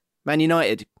 Man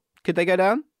United, could they go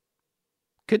down?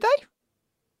 Could they?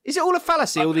 Is it all a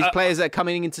fallacy, all these players that are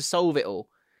coming in to solve it all?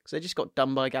 Because they just got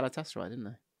done by Galatasaray, didn't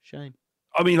they? Shame.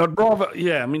 I mean, I'd rather,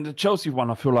 the Chelsea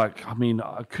one, I feel like,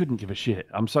 I couldn't give a shit.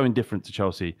 I'm so indifferent to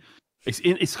Chelsea.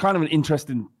 It's kind of an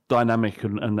interesting dynamic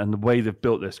and the way they've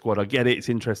built their squad. I get it. It's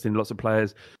interesting. Lots of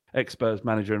players, ex-Spurs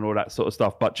manager and all that sort of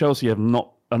stuff. But Chelsea are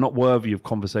not worthy of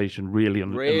conversation really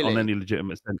on any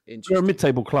legitimate sense. They're a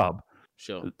mid-table club.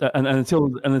 Sure. And until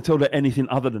they're anything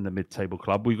other than a mid-table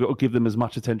club, we've got to give them as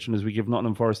much attention as we give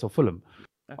Nottingham Forest or Fulham,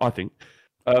 I think.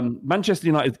 Manchester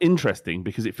United is interesting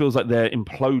because it feels like they're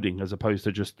imploding as opposed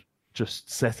to just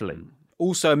settling.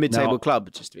 Also a mid-table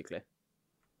club, just to be clear.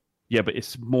 Yeah, but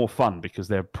it's more fun because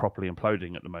they're properly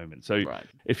imploding at the moment. So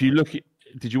if you look at...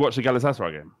 Did you watch the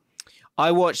Galatasaray game?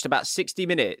 I watched about 60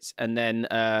 minutes and then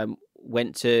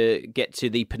went to get to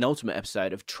the penultimate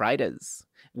episode of Traders,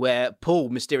 where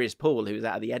Mysterious Paul, who was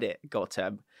out of the edit, got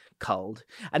culled.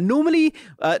 And normally,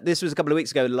 this was a couple of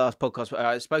weeks ago, the last podcast, where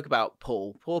I spoke about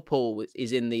Paul. Poor Paul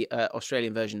is in the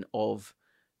Australian version of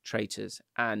Traitors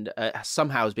and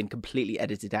somehow has been completely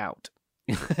edited out.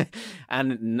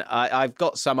 And I've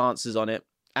got some answers on it.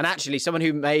 And actually, someone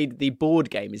who made the board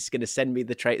game is going to send me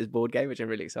the Traitors board game, which I'm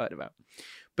really excited about.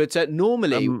 But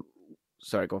normally...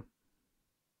 sorry, go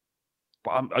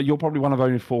on. But you're probably one of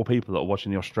only 4 people that are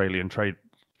watching the Australian Traitors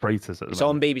at the moment. It's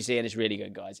on BBC and it's really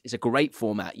good, guys. It's a great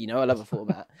format. You know, I love a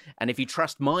format. And if you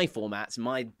trust my formats,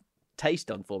 my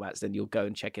taste on formats, then you'll go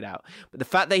and check it out. But the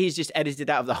fact that he's just edited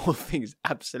out of the whole thing is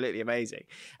absolutely amazing.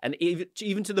 And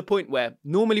even to the point where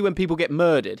normally when people get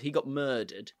murdered, he got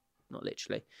murdered, not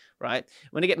literally, right?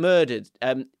 When they get murdered,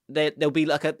 there'll be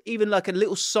like a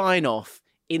little sign off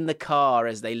in the car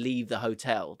as they leave the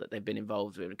hotel that they've been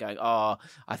involved with, going, I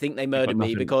think they murdered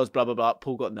me because blah, blah, blah.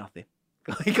 Paul got nothing.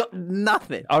 He got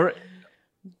nothing.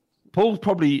 Paul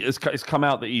probably has come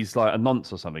out that he's like a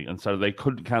nonce or something, and so they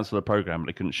couldn't cancel the program, but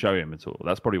they couldn't show him at all.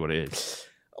 That's probably what it is.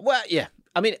 Well, yeah.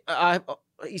 I mean,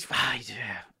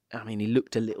 he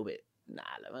looked a little bit. Nah,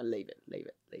 leave it.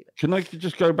 Can I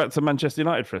just go back to Manchester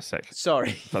United for a sec?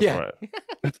 Sorry. That's all right.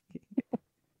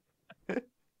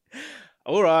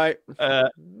 All right.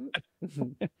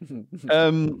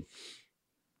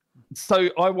 So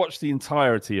I watched the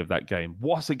entirety of that game.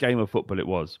 What a game of football it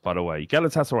was, by the way.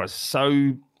 Galatasaray is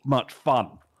so much fun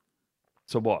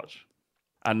to watch.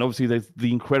 And obviously there's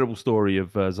the incredible story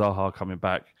of Zaha coming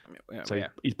back.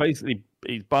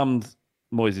 He's bummed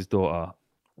Moyes' daughter.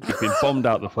 He's been bombed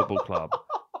out the football club.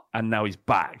 And now he's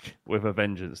back with a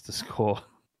vengeance to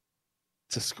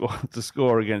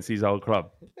score against his old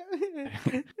club.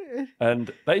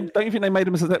 And don't you think they made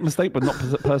a mistake by not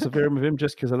persevering with him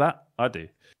just because of that? I do.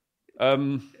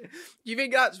 You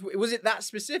think was it that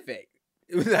specific?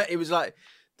 It was like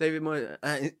David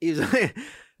Moyes. He was like,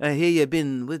 "I hear you've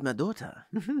been with my daughter."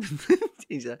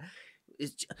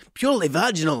 It's purely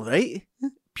vaginal, right?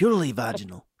 Purely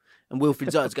vaginal. And Wilfried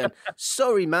Zaha's going,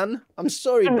 "Sorry, man. I'm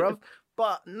sorry, bruv,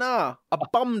 but nah, I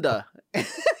bummed her."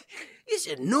 He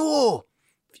said, "No,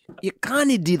 you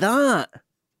can't do that.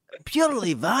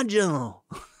 Purely vaginal."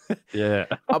 Yeah,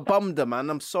 I bummed her, man.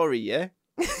 I'm sorry, yeah.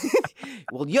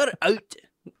 Well, you're out.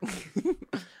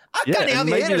 I can't have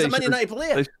you here as a Man United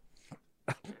player.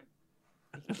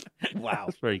 Wow,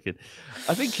 that's very good.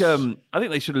 I think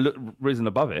they should have risen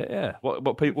above it. Yeah,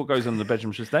 what goes on in the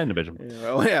bedroom should stay in the bedroom.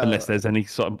 Yeah, unless there's any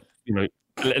sort of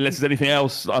unless there's anything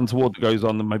else untoward that goes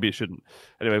on, then maybe it shouldn't.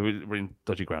 Anyway, we're in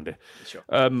dodgy ground here. Sure.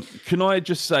 Can I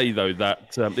just say though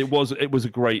that it was a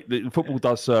great. Football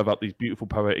does serve up these beautiful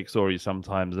poetic stories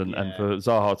sometimes, and for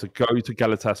Zaha to go to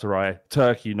Galatasaray,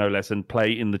 Turkey no less, and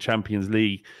play in the Champions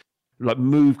League, like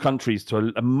move countries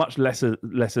to a much lesser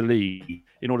league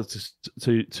in order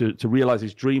to realize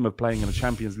his dream of playing in the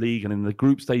Champions League, and in the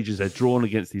group stages they're drawn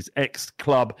against his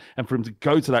ex-club, and for him to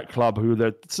go to that club who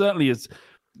there certainly is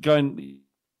going,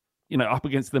 up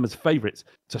against them as favourites,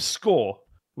 to score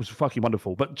was fucking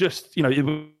wonderful. But just,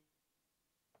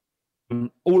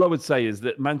 all I would say is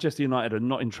that Manchester United are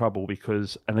not in trouble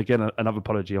because, and again, another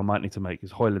apology I might need to make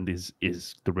is Højlund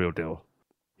is the real deal.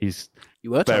 He's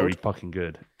very fucking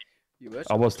good.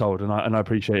 I was told, and I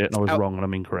appreciate it, and I was wrong, and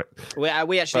I'm incorrect.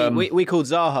 We actually we called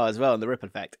Zaha as well in the Ripple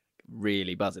Effect.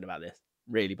 Really buzzing about this.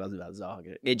 Really buzzing about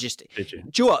Zaha. It just... Did you?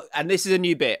 Do you know what? And this is a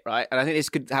new bit, right? And I think this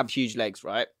could have huge legs,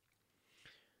 right?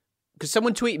 Because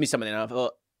someone tweeted me something, and I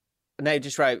thought, and they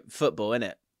just wrote football,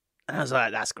 innit? And I was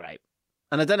like, that's great.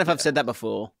 And I don't know if I've said that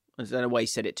before. I don't know why he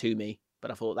said it to me,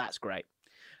 but I thought, that's great.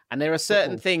 And there are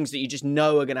certain things that you just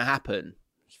know are going to happen.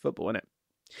 It's football, innit?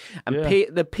 And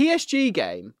the PSG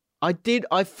game,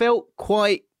 I felt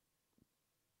quite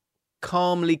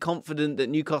calmly confident that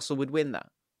Newcastle would win that.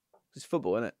 It's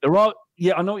football, isn't it? I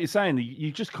know what you're saying.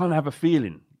 You just kind of have a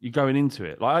feeling you're going into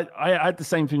it. Like I had the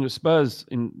same thing with Spurs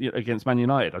against Man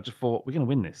United. I just thought we're going to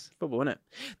win this. Football, isn't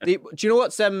it? Do you know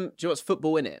what's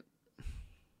football in it?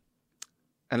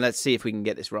 And let's see if we can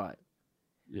get this right.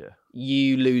 Yeah,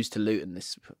 you lose to Luton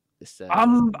this.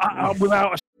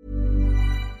 Without a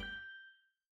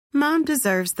Mom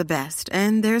deserves the best,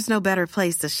 and there's no better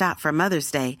place to shop for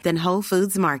Mother's Day than Whole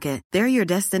Foods Market. They're your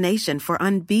destination for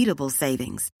unbeatable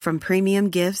savings, from premium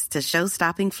gifts to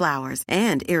show-stopping flowers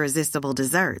and irresistible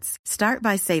desserts. Start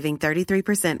by saving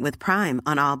 33% with Prime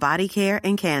on all body care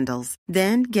and candles.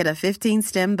 Then get a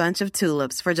 15-stem bunch of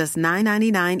tulips for just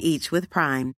 $9.99 each with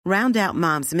Prime. Round out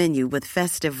Mom's menu with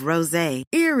festive rosé,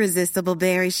 irresistible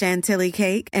berry chantilly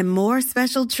cake, and more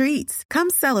special treats. Come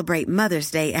celebrate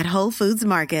Mother's Day at Whole Foods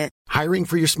Market. Hiring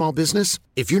for your small business?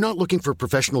 If you're not looking for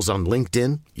professionals on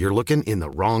LinkedIn, you're looking in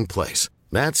the wrong place.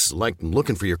 That's like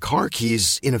looking for your car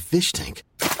keys in a fish tank.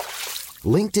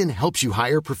 LinkedIn helps you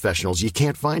hire professionals you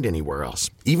can't find anywhere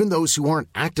else, even those who aren't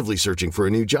actively searching for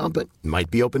a new job but might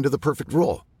be open to the perfect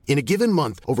role. In a given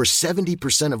month, over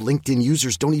 70% of LinkedIn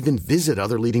users don't even visit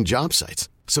other leading job sites.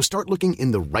 So start looking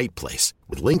in the right place.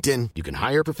 With LinkedIn, you can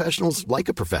hire professionals like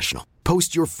a professional.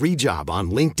 Post your free job on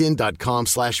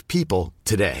linkedin.com/people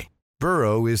today.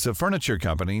 Burrow is a furniture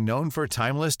company known for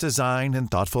timeless design and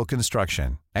thoughtful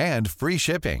construction, and free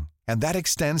shipping, and that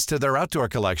extends to their outdoor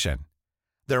collection.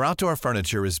 Their outdoor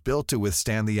furniture is built to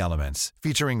withstand the elements,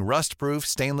 featuring rust-proof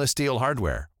stainless steel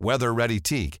hardware, weather-ready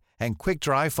teak, and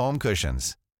quick-dry foam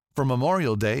cushions. For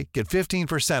Memorial Day, get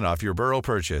 15% off your Burrow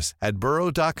purchase at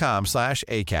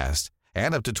burrow.com/acast,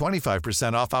 and up to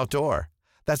 25% off outdoor.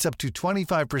 That's up to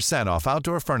 25% off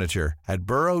outdoor furniture at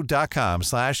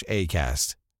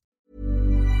burrow.com/acast.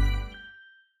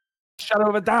 shadow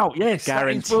of a doubt, yes.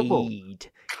 Guaranteed.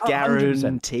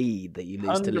 Guaranteed that you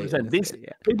lose to Luton.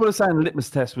 People are saying the litmus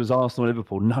test was Arsenal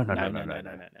Liverpool. No.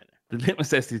 The litmus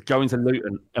test is going to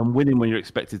Luton and winning when you're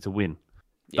expected to win.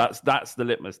 Yeah. That's the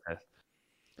litmus test.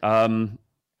 And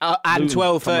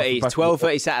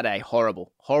 12:30 Saturday.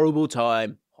 Horrible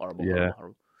time.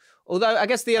 Horrible. Although I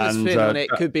guess the other spin on it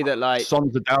could be that like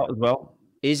Son's a doubt as well.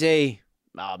 Is he?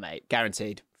 Oh mate,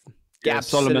 guaranteed.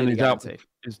 Solomon is guaranteed.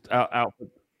 Out.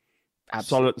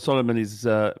 Solomon is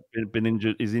been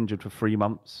injured. Is injured for 3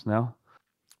 months now.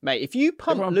 Mate, if you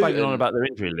pump Everyone's Luton banging on about their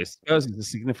injury list, Spurs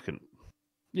is significant.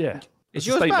 Yeah, is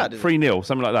yours bad? 3-0,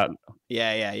 something like that.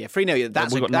 Yeah. 3-0.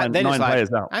 That's we've got nine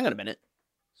players out. Hang on a minute.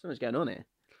 Something's going on here.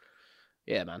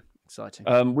 Yeah, man,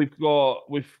 exciting. We've got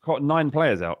 9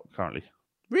 players out currently.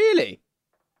 Really?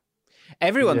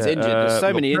 Everyone's injured. There's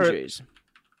so many injuries.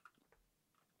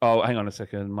 Oh, hang on a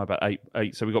second. My bad.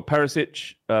 8. So we've got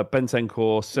Perisic,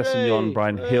 Bentancur, Sessegnon,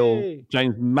 Brian Hill,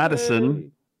 James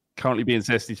Maddison, currently being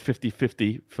assessed. He's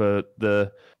 50-50 for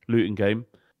the Luton game.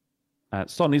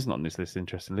 Son isn't on this list,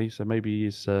 interestingly, so maybe he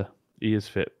is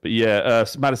fit. But yeah,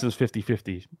 Maddison's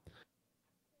 50-50.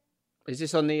 Is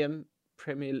this on the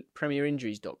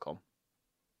premierinjuries.com?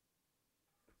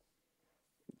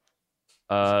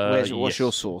 What's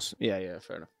your source? Yeah,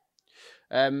 fair enough.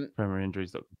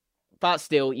 Premierinjuries.com. But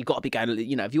still, you've got to be going,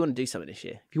 if you want to do something this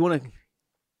year, if you want to,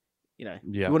 you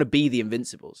want to be the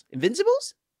Invincibles.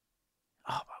 Invincibles?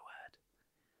 Oh, my word.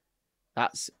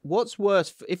 That's what's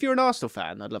worse. If you're an Arsenal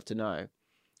fan, I'd love to know.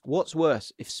 What's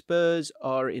worse, if Spurs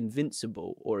are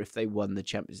invincible or if they won the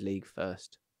Champions League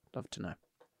first? Love to know.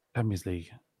 Champions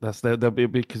League. They'll be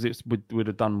because it would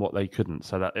have done what they couldn't.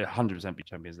 So that 100% be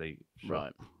Champions League. Sure.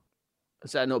 Right.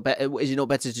 Is that not better? Is it not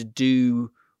better to do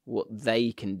what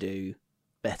they can do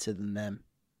better than them?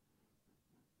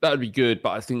 That would be good, but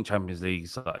I think Champions League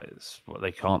is what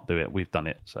they can't do it. We've done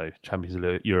it, so Champions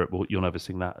League Europe, you'll never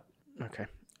sing that. Okay,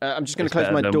 I'm just going to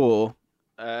close my door.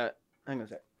 Hang on a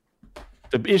sec.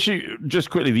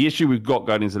 The issue we've got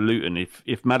going into Luton,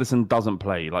 if Maddison doesn't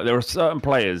play, like there are certain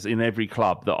players in every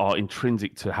club that are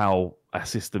intrinsic to how a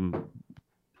system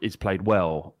is played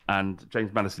well, and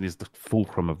James Maddison is the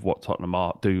fulcrum of what Tottenham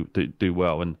do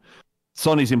well. And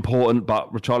Son is important,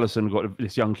 but Richarlison got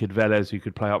this young kid Velez who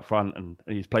could play up front, and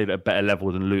he's played at a better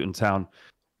level than Luton Town.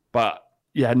 But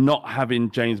yeah, not having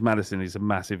James Maddison is a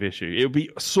massive issue. It would be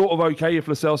sort of okay if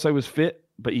Lo Celso was fit,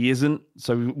 but he isn't.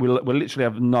 So we'll literally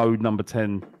have no number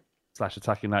 10 /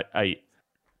 attacking 8.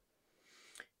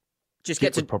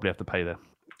 Would probably have to pay there.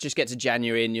 Just get to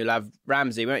January and you'll have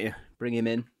Ramsey, won't you? Bring him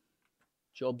in.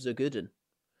 Jobs are good.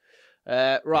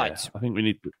 Right. Yeah, I think we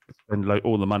need to spend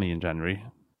all the money in January.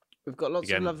 We've got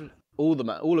lots of lovely... All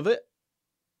of it?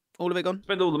 All of it gone?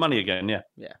 Spend all the money again, yeah.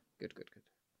 Yeah, good.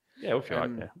 Yeah, we'll feel right.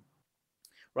 Yeah.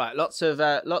 Right, lots of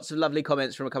lovely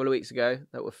comments from a couple of weeks ago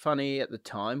that were funny at the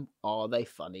time. Are they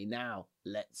funny now?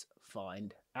 Let's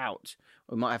find out.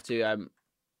 We might have to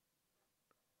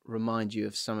remind you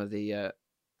of some of the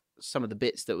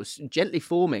bits that was gently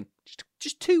forming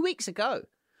just 2 weeks ago.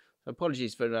 So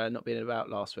apologies for not being about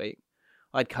last week.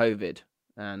 I had COVID,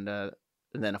 and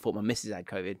then I thought my missus had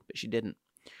COVID, but she didn't.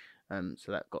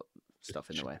 So that got stuff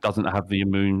in the way. Doesn't have the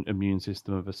immune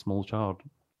system of a small child.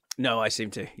 No, I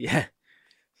seem to. Yeah.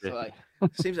 So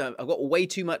seems like I've got way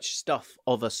too much stuff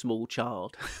of a small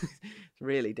child. It's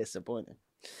really disappointing.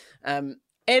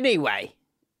 Anyway,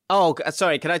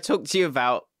 sorry. Can I talk to you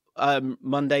about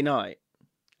Monday night?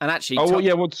 And actually,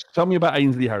 tell me about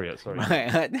Ainsley Harriott. Sorry,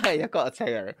 right, no, I've got to tell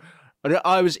you.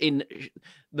 I was in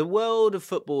the world of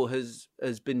football has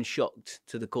been shocked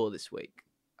to the core this week,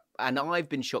 and I've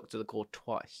been shocked to the core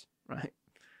twice. Right,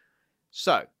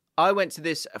 so I went to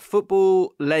this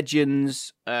football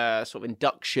legends sort of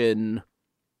induction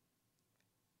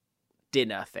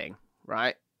dinner thing,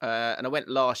 right? And I went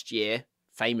last year,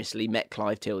 famously met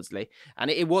Clive Tildesley, and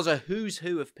it was a who's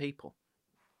who of people.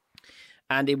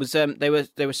 And it was they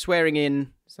were swearing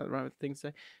in, is that the right thing to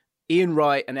say? Ian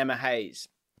Wright and Emma Hayes,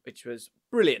 which was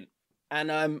brilliant. And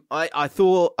I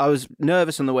thought I was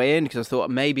nervous on the way in because I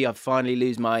thought maybe I'd finally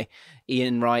lose my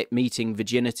Ian Wright meeting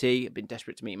virginity. I've been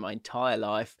desperate to meet him my entire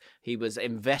life. He was an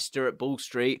investor at Ball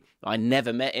Street. I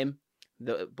never met him.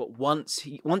 But once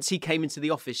he came into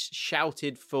the office,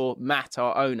 shouted for Matt,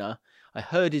 our owner, I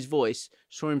heard his voice,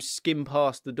 saw him skim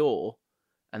past the door,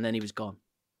 and then he was gone.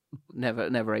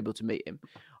 Never able to meet him.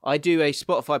 I do a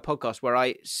Spotify podcast where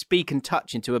I speak and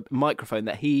touch into a microphone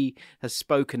that he has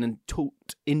spoken and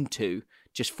talked into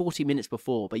just 40 minutes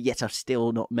before, but yet I've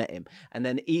still not met him. And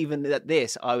then even at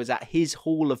this, I was at his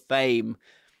Hall of Fame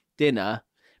dinner.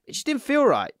 It just didn't feel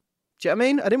right. Do you know what I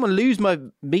mean? I didn't want to lose my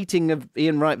meeting of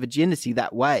Ian Wright virginity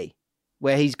that way,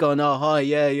 where he's gone, oh, hi,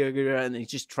 yeah, and he's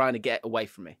just trying to get away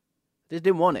from me. I just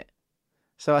didn't want it.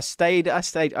 So I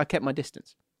kept my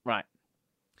distance. Right.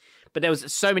 But there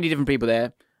was so many different people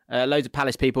there. Loads of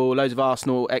Palace people, loads of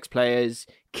Arsenal ex-players,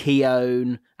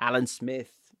 Keown, Alan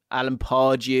Smith, Alan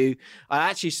Pardew. I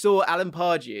actually saw Alan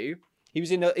Pardew. He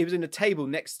was in a table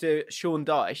next to Sean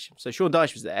Dyche. So Sean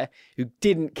Dyche was there, who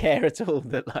didn't care at all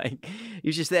that he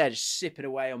was just there, just sipping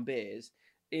away on beers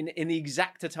in the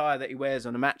exact attire that he wears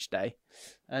on a match day.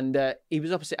 And he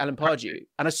was opposite Alan Pardew.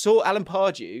 And I saw Alan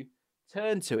Pardew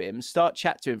turn to him, start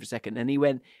chat to him for a second, and he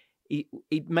went. He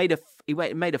made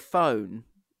a phone,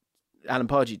 Alan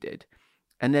Pardew did,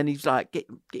 and then he's like, get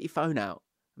your phone out.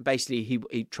 And basically,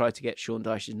 he tried to get Sean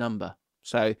Dyche's number.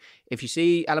 So if you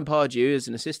see Alan Pardew as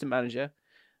an assistant manager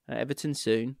at Everton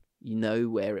soon, you know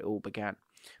where it all began.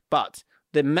 But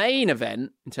the main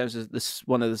event, in terms of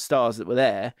one of the stars that were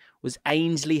there, was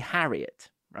Ainsley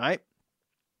Harriott, right?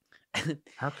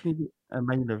 How can you be a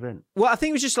main event? Well, I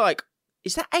think it was just like,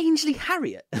 is that Ainsley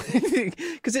Harriott?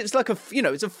 Because it's like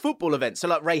it's a football event. So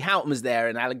like Ray Houghton was there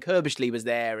and Alan Kirbishley was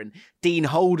there and Dean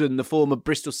Holden, the former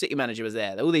Bristol City manager, was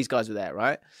there. All these guys were there,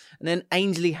 right? And then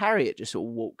Ainsley Harriott just sort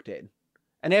of walked in.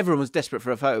 And everyone was desperate for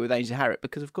a photo with Ainsley Harriott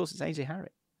because, of course, it's Ainsley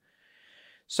Harriott.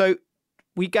 So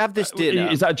we have this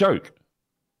dinner. Is that a joke?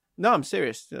 No, I'm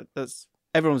serious.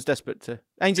 Everyone's desperate to...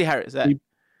 Ainsley Harriott's there.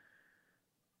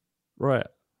 Right.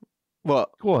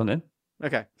 What? Go on, then.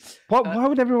 Okay. Why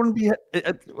would everyone be?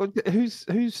 Who's?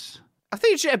 I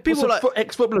think people like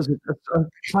ex-footballers are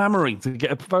clamouring to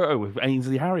get a photo with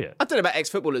Ainsley Harriott. I don't know about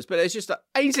ex-footballers, but it's just like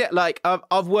Ainsley. Like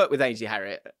I've worked with Ainsley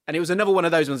Harriott, and it was another one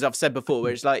of those ones I've said before,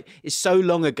 where it's like it's so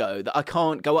long ago that I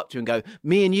can't go up to him and go,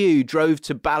 "Me and you drove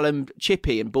to Balham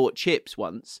Chippy and bought chips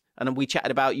once, and we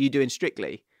chatted about you doing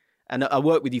Strictly, and I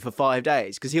worked with you for 5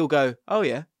 days." Because he'll go, "Oh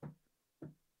yeah,"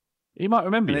 he might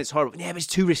remember. And you. it's horrible. Yeah, but it's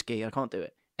too risky. I can't do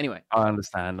it. Anyway, I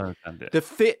understand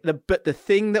it. But the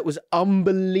thing that was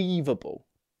unbelievable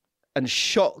and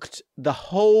shocked the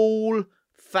whole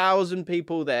 1,000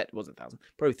 people there, it wasn't 1,000,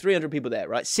 probably 300 people there,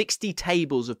 right? 60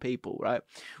 tables of people, right?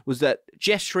 Was that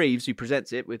Jeff Shreves, who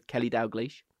presents it with Kelly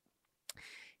Dalglish,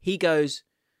 he goes,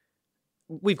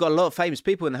 we've got a lot of famous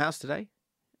people in the house today,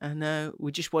 and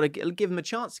we just want to give them a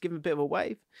chance, give them a bit of a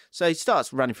wave. So he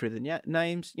starts running through the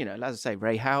names, as I say,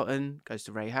 Ray Houghton, goes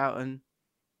to Ray Houghton.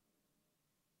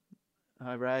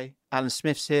 Hi, Ray. Alan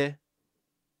Smith's here.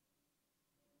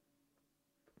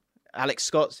 Alex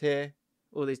Scott's here.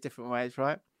 All these different ways,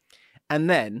 right? And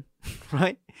then,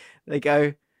 right, they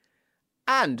go,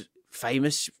 and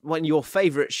famous, your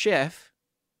favourite chef,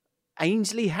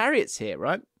 Ainsley Harriott's here,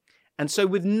 right? And so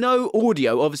with no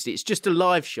audio, obviously, it's just a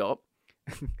live shot.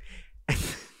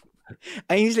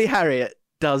 Ainsley Harriott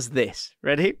does this.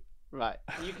 Ready? Right.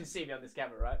 You can see me on this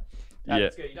camera, right? Yeah.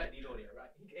 That's good. You don't need audio, right?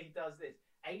 He does this.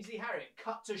 Ainsley Harriott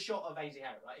cuts a shot of Ainsley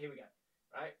Harriott, right? Here we go.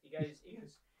 Right?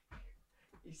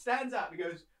 He stands up and he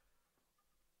goes.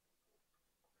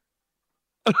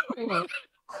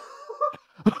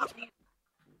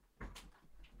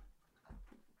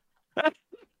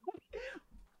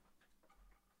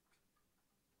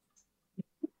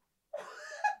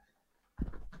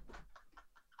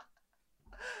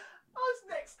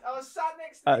 I was sat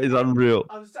next to That is unreal.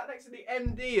 I was sat next to the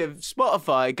MD of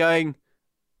Spotify going,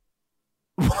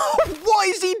 what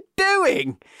is he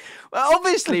doing? Well,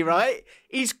 obviously, right?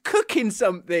 He's cooking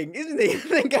something, isn't he? And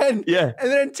then going, Yeah.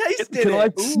 And then tasting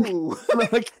it. Ooh. I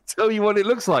can tell you what it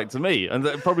looks like to me, and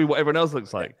probably what everyone else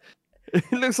looks like.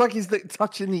 It looks like he's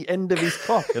touching the end of his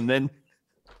cock, and then...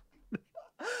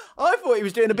 I thought he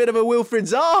was doing a bit of a Wilfred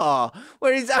Zaha,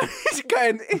 where he's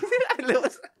going...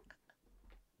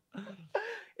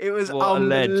 It was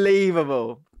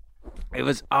unbelievable. It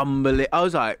was unbelievable. I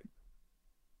was like,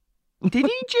 did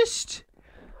he just...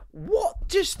 What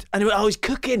just... And he went, he's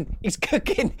cooking. He's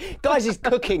cooking. Guys, he's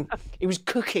cooking. He was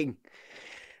cooking.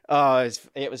 Oh,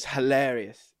 it was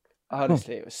hilarious.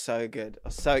 Honestly, it was so good. I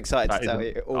was so excited to tell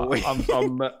you all.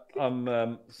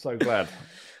 I'm so glad.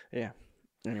 Yeah.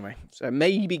 Anyway, so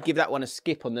maybe give that one a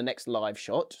skip on the next live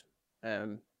shot.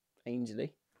 Ainsley,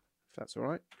 if that's all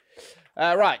right.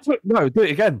 Right. No, do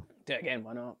it again. Do it again.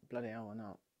 Why not? Bloody hell, why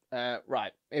not?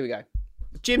 Right. Here we go.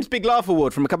 Jim's Big Laugh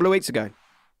Award from a couple of weeks ago.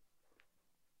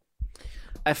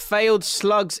 A failed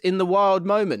slugs in the wild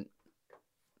moment.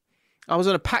 I was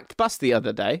on a packed bus the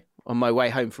other day on my way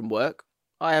home from work.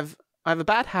 I have a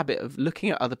bad habit of looking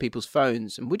at other people's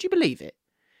phones, and would you believe it?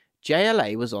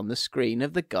 JLA was on the screen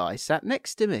of the guy sat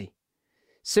next to me.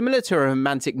 Similar to a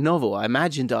romantic novel, I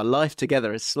imagined our life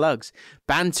together as slugs,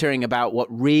 bantering about what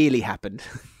really happened.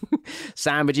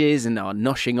 Sandwiches and our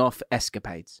noshing off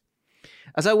escapades.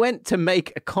 As I went to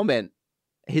make a comment,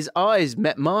 his eyes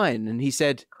met mine and he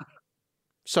said,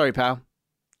 "Sorry, pal,"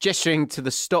 gesturing to the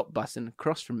stop button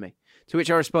across from me, to which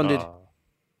I responded,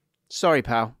 "Sorry,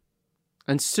 pal,"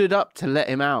 and stood up to let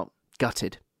him out,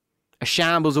 gutted. A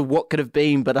shambles of what could have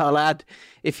been, but I'll add,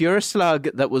 if you're a slug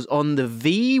that was on the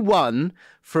V1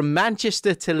 from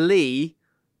Manchester to Lee,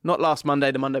 not last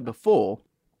Monday, the Monday before,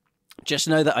 just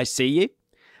know that I see you,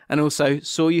 and also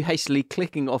saw you hastily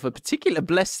clicking off a particular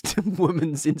blessed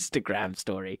woman's Instagram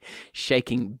story,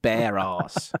 shaking bare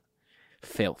ass.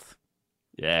 Filth.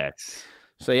 Yes.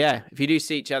 So yeah, if you do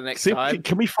see each other next time,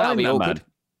 can we find that man?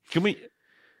 Can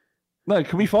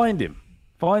we find him?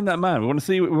 Find that man. We want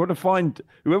to find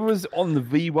whoever was on the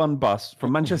V1 bus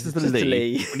from Manchester to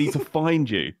Lee. We need to find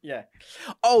you. Yeah.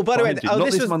 Oh, by the way,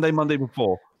 not this Monday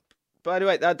before. By the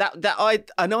way,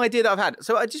 an idea that I've had.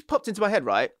 So it just popped into my head,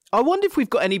 right? I wonder if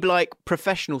we've got any like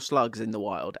professional slugs in the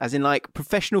wild, as in like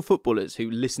professional footballers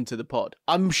who listen to the pod.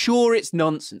 I'm sure it's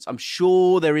nonsense. I'm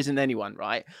sure there isn't anyone,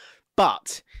 right?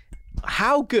 But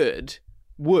how good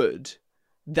would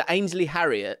the Ainsley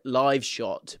Harriott live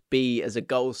shot be as a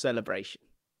goal celebration?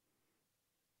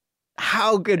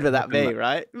 How good would that be,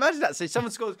 right? Imagine that. So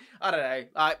someone scores, I don't know,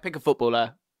 like pick a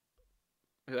footballer.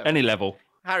 Whoever. Any level.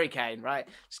 Harry Kane, right?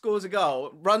 Scores a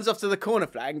goal, runs off to the corner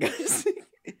flag and goes...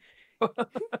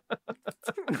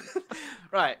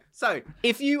 Right. So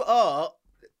if you are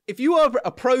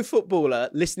a pro footballer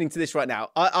listening to this right now,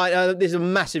 I there's a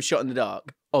massive shot in the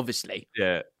dark, obviously.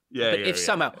 Yeah. But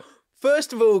somehow,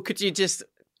 first of all, could you just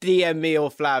DM me or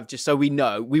Flav just so we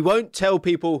know? We won't tell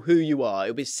people who you are.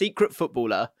 It'll be a secret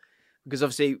footballer because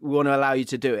obviously we want to allow you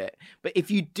to do it. But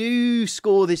if you do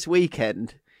score this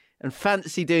weekend and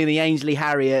fancy doing the Ainsley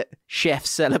Harriott chef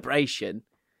celebration,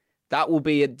 that will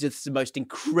be just the most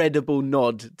incredible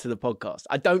nod to the podcast.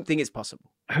 I don't think it's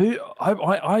possible. Weirdly,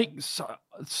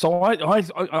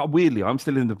 I'm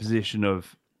still in the position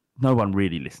of no one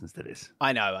really listens to this.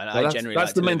 I know, and I generally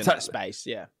like to live in that space.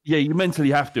 Yeah, you mentally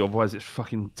have to, otherwise it's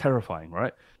fucking terrifying,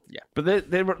 right? Yeah.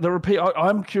 But they're repeat.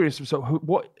 I'm curious. So,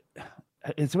 what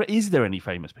is there any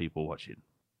famous people watching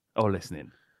or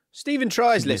listening? Stephen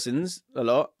Tries listens a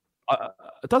lot.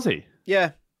 Does he?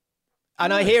 Yeah.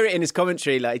 And I hear it in his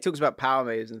commentary. Like he talks about power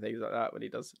moves and things like that when he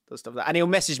does stuff like that. And he'll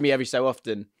message me every so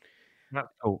often. That's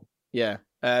cool. Yeah.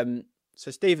 So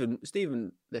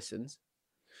Stephen listens.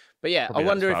 But yeah, Probably I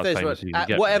wonder if there's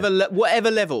at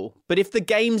whatever level. But if the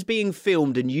game's being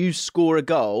filmed and you score a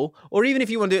goal, or even if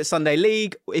you want to do it Sunday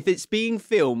League, if it's being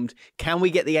filmed, can we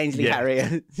get the Ainsley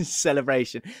Harriott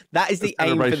celebration? That is the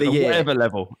aim for the year. Whatever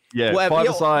level. Yeah.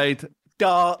 Five-a-side,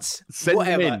 darts, Send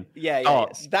whatever. them in. Yeah.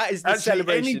 Darts. That is the Actually,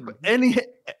 celebration.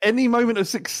 Any moment of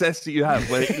success that you have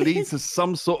where it leads to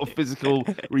some sort of physical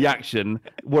reaction,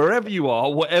 wherever you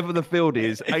are, whatever the field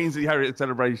is, Ainsley Harriott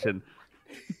celebration.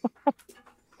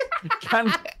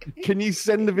 Can you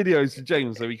send the videos to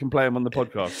James so we can play them on the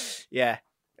podcast? Yeah.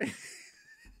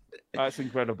 That's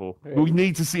incredible. We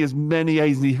need to see as many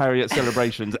Ainsley Harriott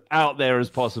celebrations out there as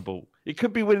possible. It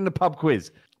could be winning the pub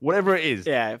quiz, whatever it is.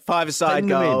 Yeah, five-a-side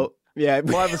goal. Yeah,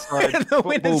 five-a-side. And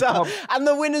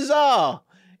the winners are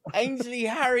Ainsley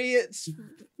Harriott's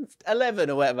 11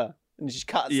 or whatever, and just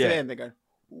cuts to him. They go,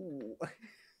 ooh.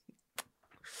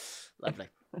 Lovely.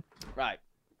 Right.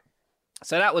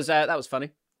 So that was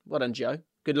funny. Well done, Joe.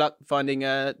 Good luck finding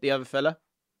the other fella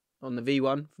on the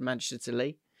V1 from Manchester to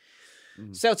Lee.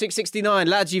 Celtic 69,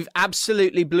 lads, you've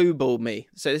absolutely blue balled me.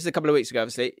 So this is a couple of weeks ago,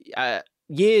 obviously.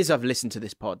 Years I've listened to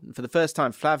this pod, and for the first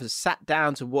time, Flav has sat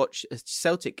down to watch a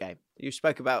Celtic game. You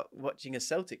spoke about watching a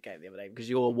Celtic game the other day because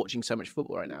you're watching so much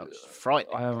football right now. It's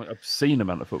frightening. I haven't seen an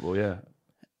amount of football, yeah.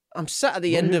 I'm sat at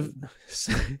the end of...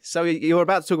 So you were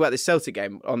about to talk about this Celtic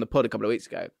game on the pod a couple of weeks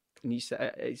ago. And you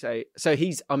say,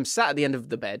 I'm sat at the end of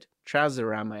the bed, trousers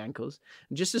around my ankles,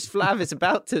 and just as Flav is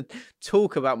about to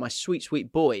talk about my sweet,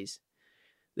 sweet boys,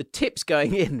 the tip's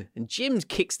going in, and Jim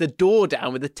kicks the door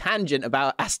down with a tangent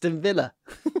about Aston Villa.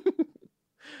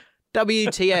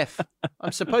 WTF.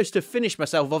 I'm supposed to finish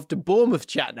myself off to Bournemouth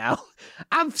chat now.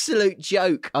 Absolute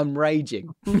joke. I'm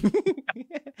raging.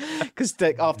 Because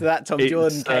after that, Tom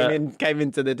Jordan came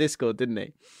into the Discord, didn't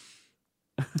he?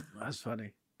 That's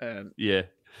funny. Yeah.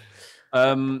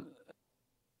 I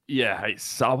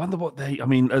wonder what I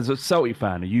mean, as a Celtic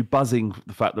fan, are you buzzing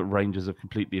the fact that Rangers have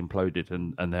completely imploded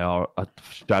and they are a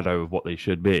shadow of what they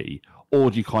should be? Or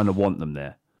do you kind of want them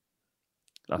there?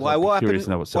 Why? What happened?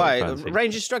 Why?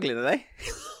 Rangers struggling, are they?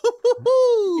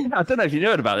 Yeah, I don't know if you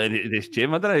heard about this,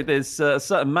 Jim. I don't know. There's a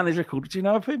certain manager called, do you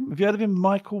know of him? Have you heard of him?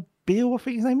 Michael Beale, I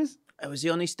think his name is? Oh, is he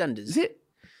on EastEnders? Is it?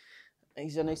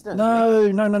 He's on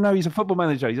EastEnders. No. He's a football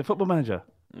manager.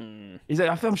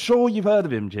 I'm sure you've heard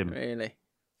of him, Jim. Really?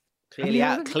 Clearly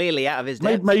out of his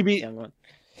depth. Maybe. Young one.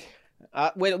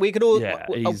 We could all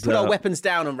put our weapons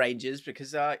down on Rangers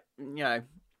because,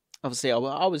 obviously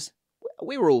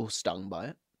we were all stung by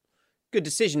it. Good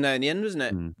decision though in the end, wasn't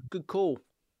it? Good call.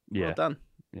 Yeah. Well done.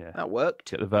 Yeah. That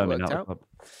worked. Get the vermin out.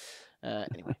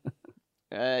 Anyway.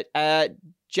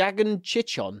 Jagan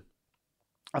Chichon.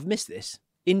 I've missed this.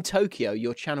 In Tokyo,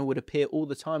 your channel would appear all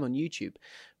the time on YouTube,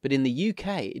 but in the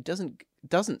UK, it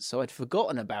doesn't. So I'd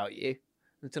forgotten about you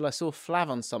until I saw Flav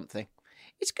on something.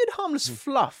 It's good, harmless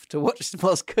fluff to watch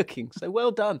whilst cooking. So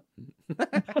well done,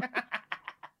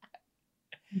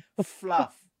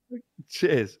 Fluff.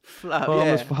 Cheers, Fluff.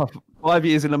 Harmless fluff. 5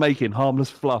 years in the making, harmless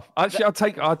fluff. Actually,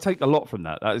 I'll take a lot from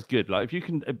that. That is good. Like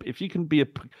if you can be a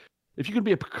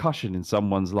percussion in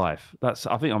someone's life, I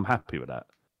think I'm happy with that.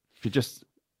 If you're just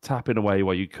tapping away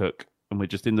while you cook, and we're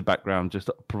just in the background, just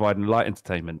providing light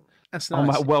entertainment. That's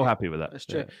nice. I'm well happy with that. That's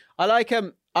true. Yeah. I like do you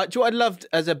know what I'd loved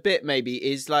as a bit maybe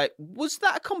is like, was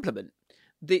that a compliment?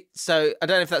 So I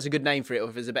don't know if that's a good name for it or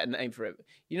if there's a better name for it.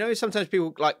 You know, sometimes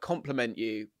people like compliment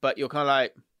you, but you're kind of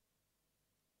like,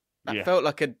 that felt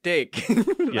like a dig.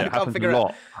 Yeah, it happens a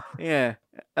lot. Yeah.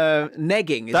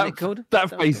 Negging, isn't it called? That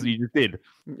face that you just did.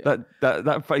 Yeah.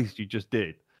 That face you just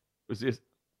did was just...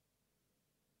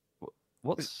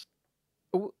 What's...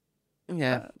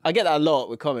 Yeah, I get that a lot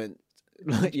with comments.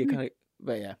 Like you kind of,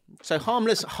 but yeah. So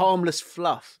harmless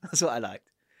fluff. That's what I liked.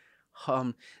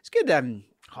 It's good.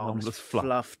 Harmless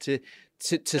fluff to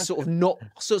sort of not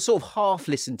sort of half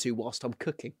listen to whilst I'm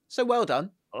cooking. So well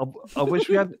done. I wish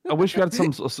we had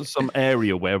some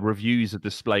area where reviews are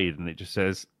displayed and it just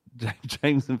says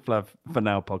James and Flav for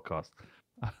now podcast.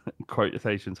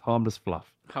 Quotations. Harmless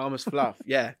fluff. Harmless fluff.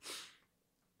 Yeah.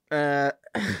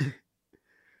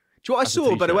 Do you know what I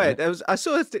saw, by the way? I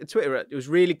saw a Twitter. It was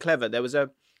really clever. There was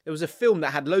a film that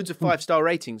had loads of 5-star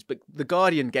ratings, but The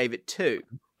Guardian gave it 2.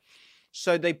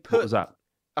 So they put. What was that?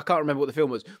 I can't remember what the film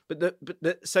was,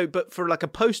 but for like a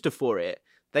poster for it,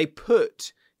 they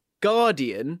put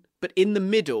Guardian, but in the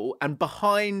middle and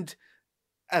behind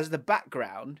as the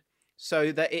background,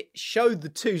 so that it showed the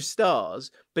 2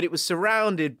 stars, but it was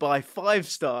surrounded by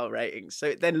 5-star ratings. So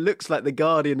it then looks like The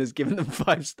Guardian has given them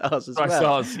 5 stars as well. 5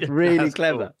 stars. Yeah, really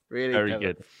clever. Cool. Really very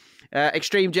clever. Good.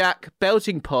 Extreme Jack,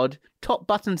 belting pod, top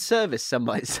button service, some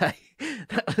might say.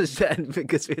 That was then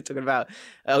because we were talking about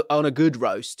on a good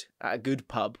roast at a good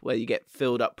pub where you get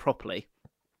filled up properly.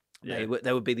 Yeah.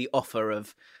 There would be the offer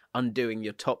of undoing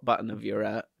your top button of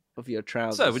your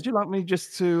trousers. So, would you like me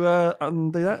just to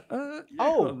undo that?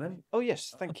 Oh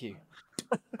yes, thank you.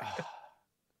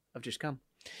 I've just come.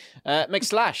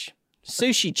 McSlash,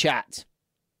 sushi chat.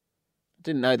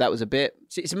 Didn't know that was a bit.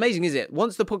 It's amazing, isn't it?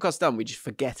 Once the podcast's done, we just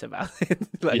forget about it.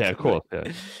 Yeah, of course.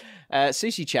 Yeah.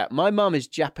 Sushi chat. My mum is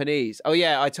Japanese. Oh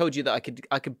yeah, I told you that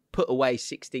I could put away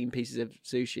 16 pieces of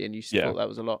sushi, and you thought that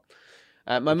was a lot.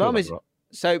 My mum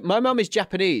is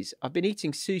Japanese. I've been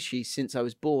eating sushi since I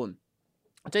was born.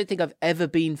 I don't think I've ever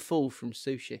been full from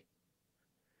sushi.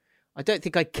 I don't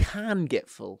think I can get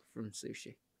full from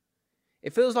sushi.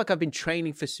 It feels like I've been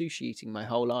training for sushi eating my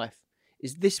whole life.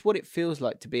 Is this what it feels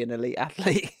like to be an elite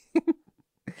athlete?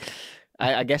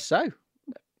 I guess so.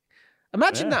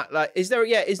 Imagine that. Like, is there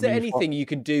anything you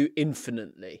can do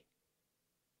infinitely?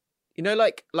 You know,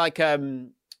 like. Well,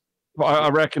 I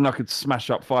reckon I could smash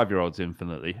up 5-year-olds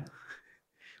infinitely.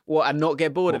 What, and not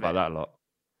get bored of it? About that a lot.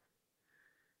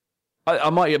 I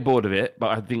might get bored of it, but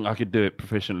I think I could do it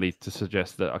proficiently to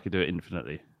suggest that I could do it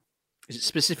infinitely. Is it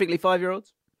specifically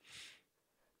 5-year-olds?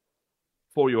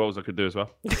 4-year-olds I could do as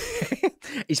well.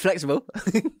 He's flexible.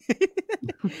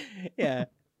 Yeah.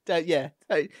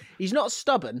 He's not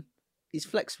stubborn. He's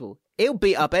flexible. He'll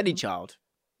beat up any child.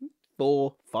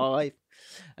 4, 5.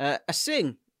 A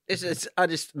sing. I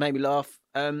just made me laugh.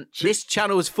 This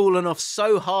channel has fallen off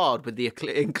so hard with the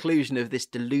inclusion of this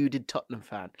deluded Tottenham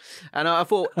fan. And I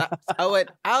thought, I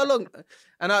went, how long?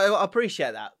 And I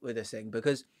appreciate that with a Sing,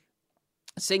 because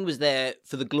Sing was there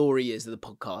for the glory years of the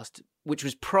podcast, which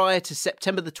was prior to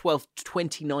September the 12th,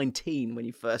 2019, when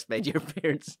you first made your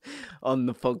appearance on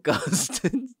the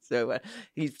podcast. So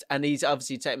he's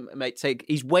obviously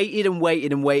he's waited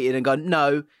and gone,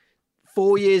 no,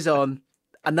 4 years on,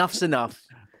 enough's enough.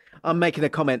 I'm making a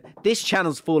comment. This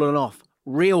channel's fallen off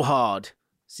real hard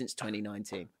since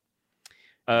 2019.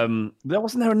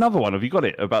 Wasn't there another one? Have you got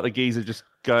it about the geezer just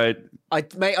going? I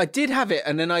did have it,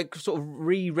 and then I sort of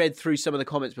reread through some of the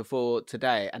comments before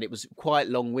today, and it was quite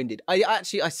long-winded. I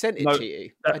sent it to you.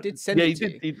 I did send it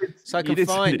to you, so I can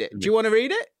find it. Do you want to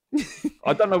read it?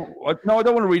 I don't know. No, I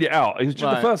don't want to read it out. It's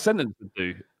just the first sentence to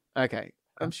do. Okay,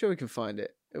 I'm sure we can find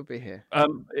it. It'll be here.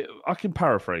 I can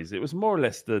paraphrase. It was more or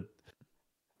less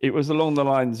it was along the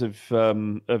lines of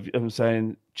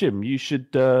saying, Jim, you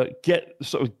should get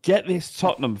this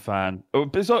Tottenham fan.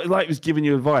 It's not like he was giving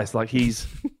you advice, like he's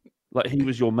like he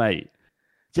was your mate.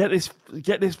 Get this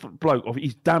bloke off.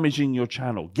 He's damaging your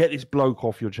channel. Get this bloke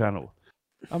off your channel.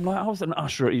 I'm like, I was an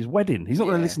usher at his wedding. He's not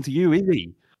going to listen to you, is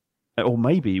he? Or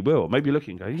maybe he will. Maybe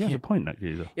looking, go, he has a point, that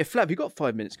geezer. Yeah, Flav, you got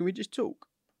 5 minutes. Can we just talk?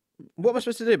 What am I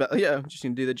supposed to do about? I'm just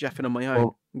going to do the Jaffin on my own.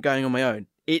 Well, I'm going on my own.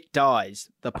 It dies.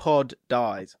 The pod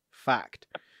dies. Fact.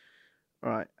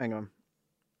 All right, hang on.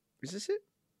 Is this it?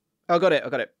 Oh, I got it.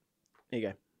 Here you go.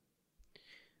 You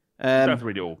don't have to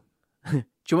read it all. do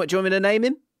you want me to name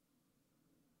him?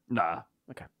 Nah.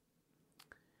 Okay.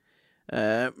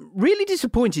 Really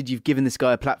disappointed you've given this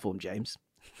guy a platform, James.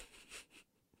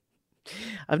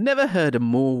 I've never heard a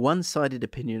more one-sided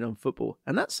opinion on football,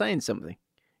 and that's saying something,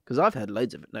 because I've heard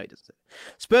loads of it. No, it doesn't.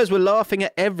 Spurs were laughing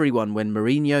at everyone when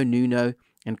Mourinho, Nuno,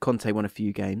 and Conte won a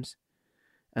few games,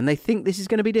 and they think this is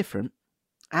going to be different.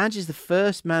 Ange is the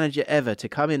first manager ever to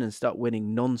come in and start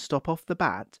winning non-stop off the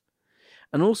bat.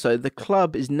 And also, the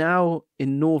club is now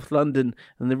in North London,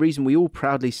 and the reason we all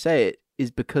proudly say it is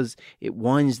because it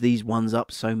winds these ones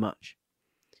up so much.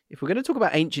 If we're going to talk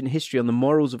about ancient history on the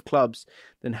morals of clubs,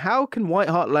 then how can White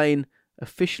Hart Lane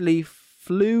officially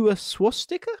flew a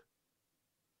swastika?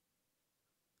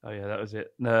 Oh yeah, that was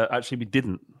it. No, actually, we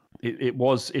didn't. It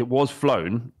was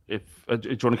flown. If do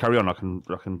you want to carry on, I can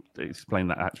explain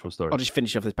that actual story. I'll just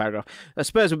finish off this paragraph.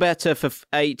 Spurs were better for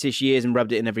 8-ish years and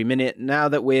rubbed it in every minute. Now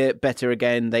that we're better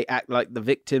again, they act like the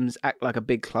victims, act like a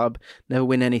big club, never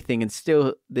win anything, and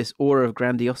still this aura of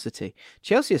grandiosity.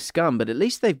 Chelsea are scum, but at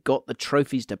least they've got the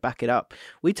trophies to back it up.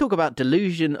 We talk about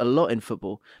delusion a lot in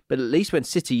football, but at least when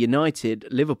City, United,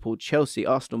 Liverpool, Chelsea,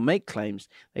 Arsenal make claims,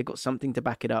 they've got something to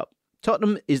back it up.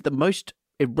 Tottenham is the most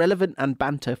irrelevant and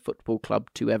banter football club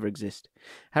to ever exist.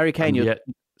 Harry Kane,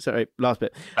 last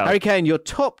bit. Harry Kane, your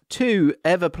top 2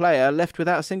 ever player, left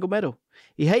without a single medal.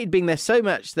 He hated being there so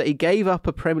much that he gave up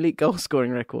a Premier League goal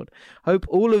scoring record. Hope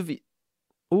all of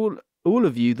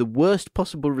you the worst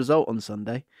possible result on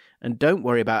Sunday. And don't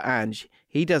worry about Ange.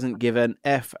 He doesn't give an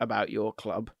F about your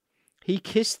club. He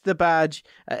kissed the badge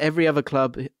at every other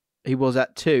club he was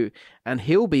at too, and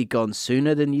he'll be gone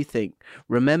sooner than you think.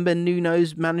 Remember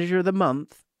Nuno's manager of the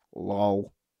month?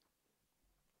 Lol.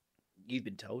 You've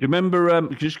been told. You remember,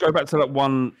 just go back to that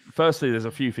one. Firstly, there's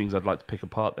a few things I'd like to pick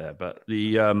apart there, but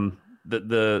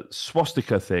the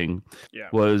swastika thing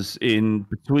was in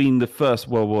between the First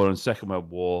World War and Second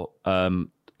World War.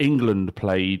 England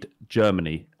played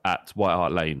Germany at White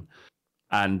Hart Lane,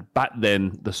 and back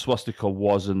then the swastika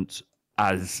wasn't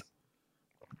as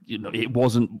it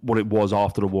wasn't what it was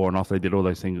after the war and after they did all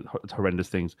those things, horrendous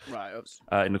things, right,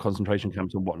 in the concentration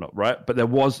camps and whatnot, right? But it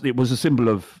was a symbol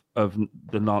of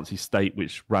the Nazi state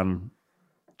which ran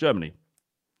Germany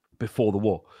before the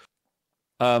war.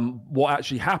 What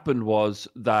actually happened was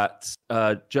that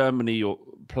Germany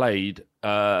played,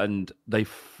 and they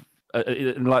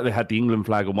had the England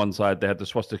flag on one side, they had the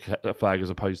swastika flag as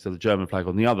opposed to the German flag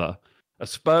on the other. A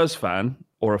Spurs fan,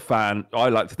 or a fan, I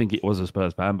like to think it was a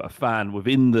Spurs fan, but a fan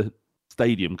within the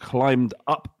stadium climbed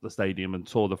up the stadium and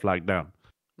tore the flag down.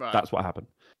 Right. That's what happened.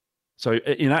 So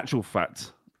in actual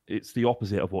fact, it's the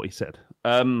opposite of what he said.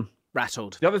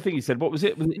 Rattled. The other thing he said, what was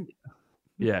it?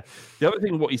 Yeah. The other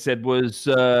thing what he said was,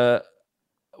 what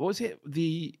was it?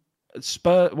 The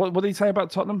Spurs, what did he say about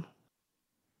Tottenham?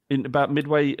 About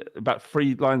midway, about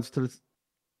 3 lines to the...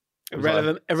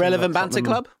 Irrelevant banter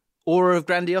club? Aura of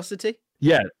grandiosity?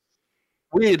 Yeah.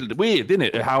 Weird, isn't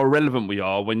it? How irrelevant we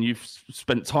are when you've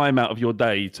spent time out of your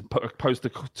day to post a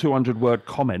 200-word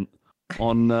comment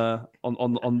on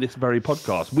this very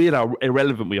podcast. Weird how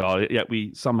irrelevant we are, yet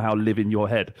we somehow live in your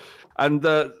head. And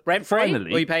rent free?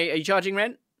 Are you charging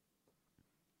rent?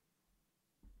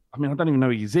 I mean, I don't even know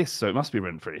he exists, so it must be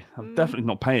rent free. I'm definitely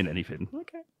not paying anything.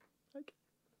 Okay.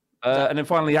 And then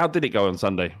finally, how did it go on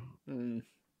Sunday? It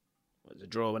was a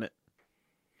draw, wasn't it?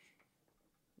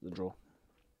 The draw.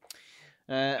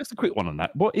 Just a quick one on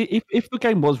that. What if the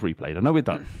game was replayed? I know we're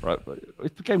done, right? But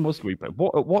if the game was replayed,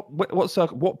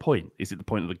 what point? Is it the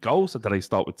point of the goal? So did they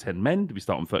start with 10 men? Did we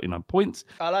start on 39 points?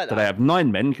 I like that. Did they have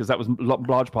 9 men? Because that was a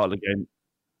large part of the game.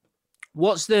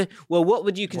 What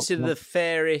would you consider the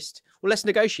fairest? Well, let's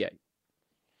negotiate.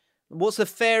 What's the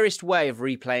fairest way of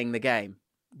replaying the game?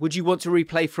 Would you want to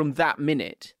replay from that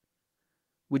minute?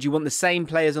 Would you want the same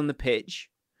players on the pitch?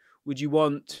 Would you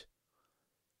want...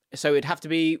 So it'd have to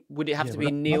be. Would it have to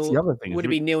be nil? Would it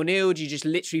be 0-0? Do you just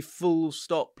literally full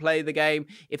stop play the game?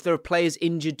 If there are players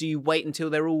injured, do you wait until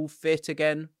they're all fit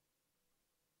again?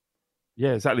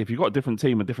 Yeah, exactly. If you've got a different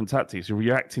team and different tactics, you're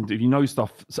reacting to. If you know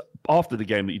stuff after the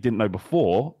game that you didn't know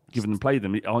before, given them play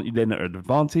them, aren't you then at an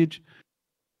advantage?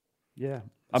 Yeah,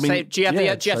 I mean, do you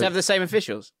have to have the same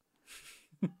officials?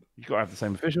 You've got to have the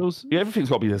same officials. Yeah, everything's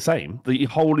got to be the same. The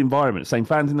whole environment, same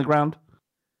fans in the ground,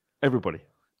 everybody.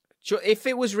 Sure, if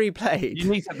it was replayed...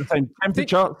 You need to have the same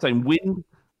temperature, same wind,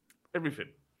 everything.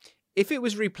 If it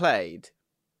was replayed,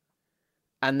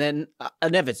 and then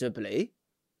inevitably,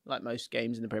 like most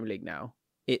games in the Premier League now,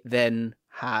 it then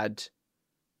had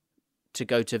to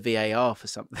go to VAR for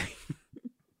something,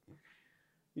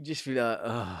 you'd just feel like,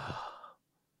 oh...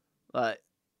 Like,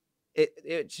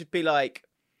 it should be like...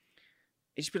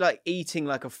 It should be like eating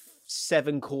like a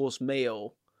 7-course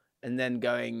meal and then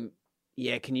going,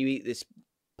 yeah, can you eat this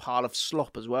pile of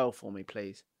slop as well for me,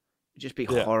 please? It'd just be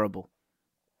horrible.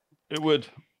 It would.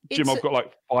 Jim, I've got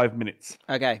like 5 minutes.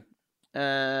 Okay.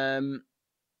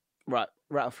 Right,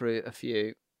 rattle through a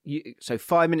few. So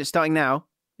 5 minutes starting now,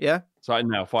 yeah? Starting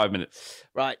now, 5 minutes.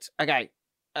 Right, okay.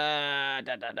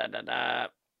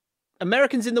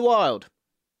 Americans in the Wild.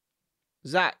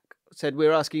 Zach said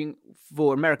we're asking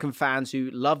for American fans who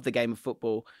love the game of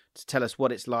football to tell us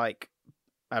what it's like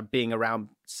being around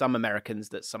some Americans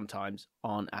that sometimes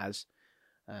aren't as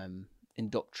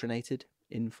indoctrinated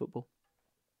in football.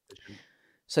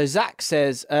 So Zach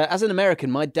says, as an American,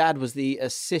 my dad was the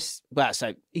assist... Well,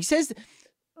 so he says...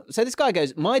 So this guy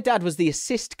goes, my dad was the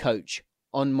assist coach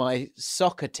on my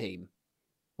soccer team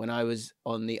when I was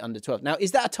on the under-12. Now,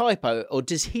 is that a typo, or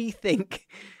does he think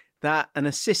that an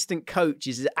assistant coach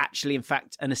is actually, in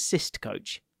fact, an assist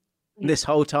coach this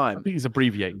whole time? I think he's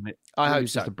abbreviating it. I hope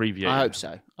so. Abbreviating I hope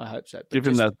so. Give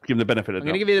him the benefit of the doubt. I'm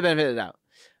going to give you the benefit of the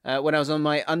doubt. When I was on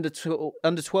my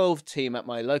under-12 team at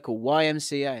my local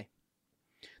YMCA,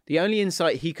 the only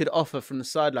insight he could offer from the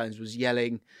sidelines was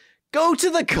yelling, "Go to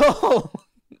the goal!"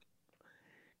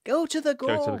 Go to the goal.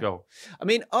 Go to the goal. I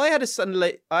mean, I had a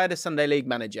Sunday league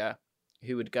manager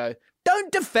who would go,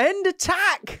 "Don't defend,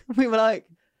 attack." We were like,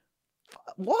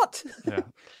 "What?" Yeah.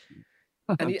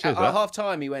 And at half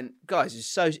time, he went, "Guys,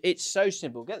 it's so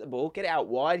simple. Get the ball, get it out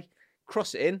wide,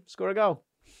 cross it in, score a goal."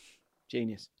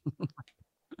 Genius.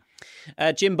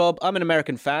 Jim Bob, I'm an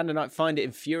American fan, and I find it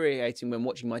infuriating when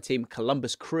watching my team,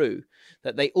 Columbus Crew,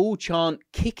 that they all chant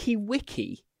 "Kicky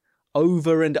Wicky"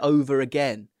 over and over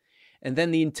again. And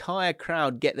then the entire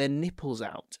crowd get their nipples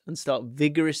out and start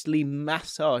vigorously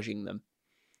massaging them.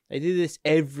 They do this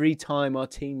every time our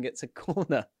team gets a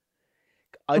corner.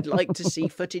 I'd like to see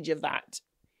footage of that.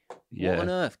 Yeah. What on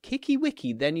earth? Kicky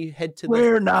Wicky, then you head to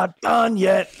We're not done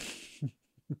yet.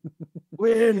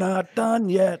 We're not done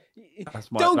yet.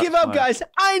 Don't give up, guys.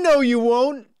 I know you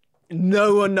won't.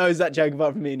 No one knows that joke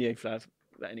apart from me and you, Flav.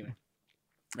 But anyway.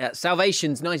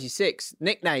 Salvations 96.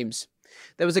 Nicknames.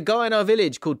 There was a guy in our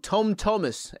village called Tom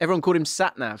Thomas. Everyone called him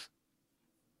Satnav.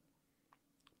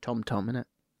 Tom, innit?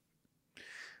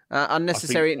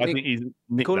 Unnecessary. I think he's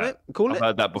nicked Call that. it? Call I've it?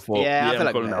 heard that before. Yeah, I feel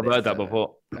like I've heard that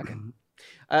before. Okay.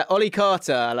 Ollie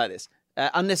Carter. I like this.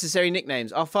 Unnecessary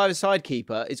nicknames. Our five-a-side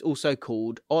keeper is also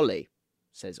called Ollie,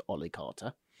 says Ollie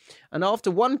Carter. And after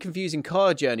one confusing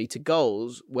car journey to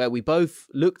goals, where we both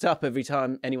looked up every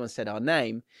time anyone said our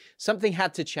name, something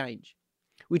had to change.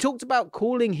 We talked about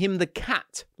calling him the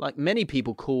Cat, like many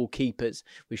people call keepers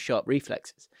with sharp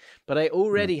reflexes. But I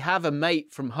already have a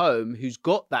mate from home who's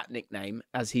got that nickname,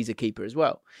 as he's a keeper as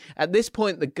well. At this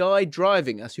point, the guy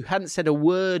driving us, who hadn't said a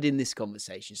word in this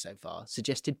conversation so far,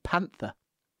 suggested Panther.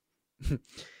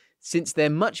 Since they're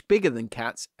much bigger than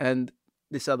cats, and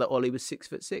this other Ollie was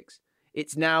 6'6",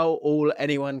 it's now all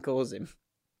anyone calls him.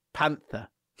 Panther.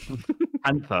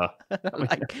 Panther.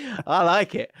 I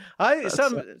like it.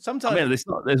 Sometimes. I mean,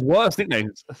 there's worse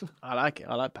nicknames. I like it.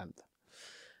 I like Panther.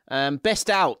 Best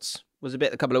outs was a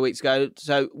bit a couple of weeks ago.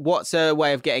 So, what's a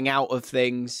way of getting out of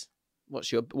things?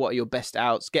 What are your best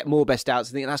outs? Get more best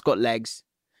outs. I think that's got legs.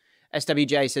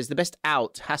 SWJ says the best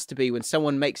out has to be when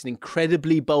someone makes an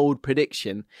incredibly bold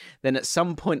prediction, then at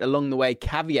some point along the way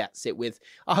caveats it with,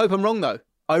 "I hope I'm wrong though.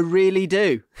 I really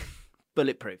do."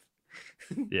 Bulletproof.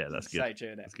 Yeah, that's good. So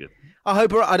true, that's good. I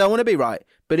don't want to be right,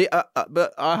 but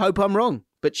I hope I'm wrong.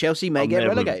 But Chelsea may get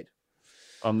relegated.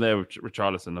 I'm there with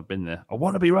Richarlison. I've been there. I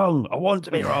want to be wrong. I want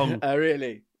to be wrong. Oh,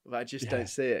 really? Well, I just don't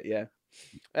see it. Yeah.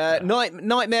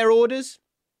 Nightmare orders.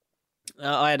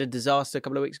 I had a disaster a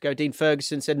couple of weeks ago. Dean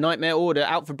Ferguson said nightmare order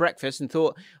out for breakfast and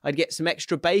thought I'd get some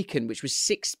extra bacon, which was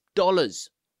 $6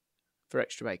 for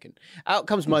extra bacon. Out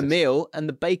comes my meal and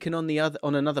the bacon on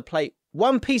another plate.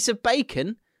 One piece of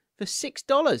bacon for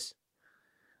 $6.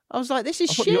 I was like, this is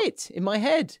shit in my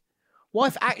head.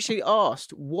 Wife actually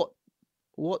asked what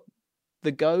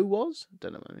the go was. I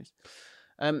don't know what it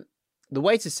means. The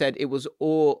waiter said it was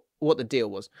what the deal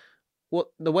was.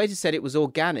 The waiter said it was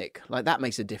organic. Like, that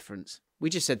makes a difference. We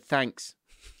just said thanks.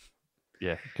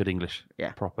 Yeah, good English.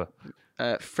 Yeah. Proper.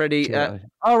 Freddie. Right,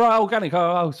 organic.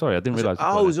 Oh, sorry, I didn't realise.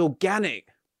 It was organic.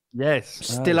 Yes.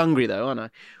 Still hungry, though, aren't I?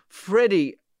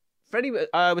 Freddie,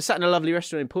 I was sat in a lovely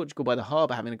restaurant in Portugal by the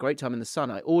harbour having a great time in the sun.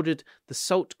 I ordered the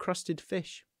salt-crusted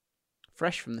fish,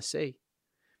 fresh from the sea.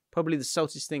 Probably the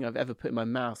saltiest thing I've ever put in my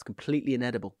mouth, completely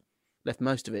inedible. Left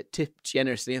most of it, tipped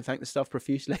generously and thanked the staff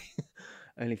profusely.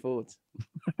 Only forwards.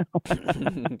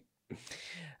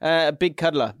 Big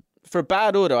cuddler. For a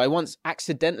bad order, I once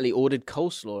accidentally ordered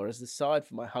coleslaw as the side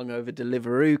for my hungover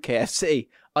Deliveroo KFC.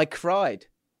 I cried.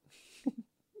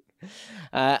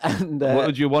 What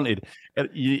did you wanted?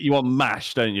 You want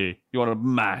mash, don't you? You want a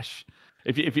mash.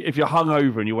 If you're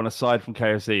hungover and you want a side from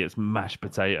KFC, it's mashed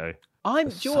potato.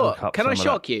 Can I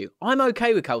shock you? I'm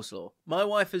okay with coleslaw. My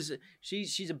wife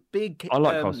she's a big. I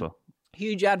like coleslaw.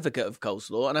 Huge advocate of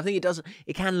coleslaw, and I think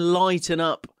it can lighten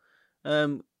up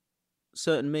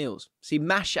certain meals. See,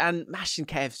 mash and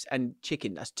KFC and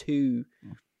chicken, that's too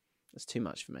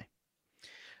much for me.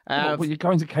 Well, you're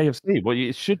going to KFC. Well,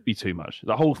 it should be too much.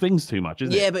 The whole thing's too much,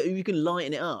 isn't it? Yeah, but you can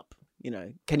lighten it up. You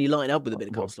know, can you lighten up with a bit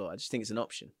of coleslaw? I just think it's an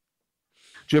option.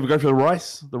 Do you ever go for the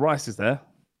rice? The rice is there.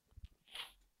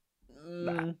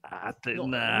 Who's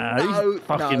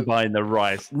fucking buying the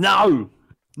rice? No.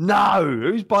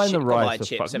 Who's buying the rice?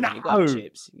 You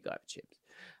got chips.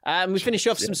 We finish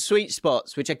off some sweet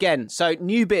spots, which again, so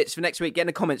new bits for next week. Get in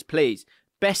the comments, please.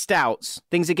 Best outs,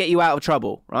 things that get you out of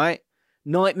trouble, right?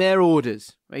 Nightmare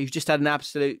orders, where you've just had an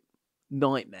absolute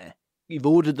nightmare. You've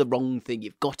ordered the wrong thing.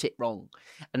 You've got it wrong.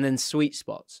 And then sweet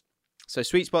spots. So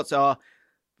sweet spots are,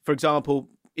 for example,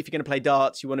 if you're going to play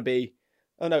darts, you want to be,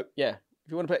 if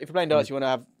you're playing darts, you want to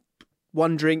have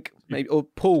one drink, maybe, or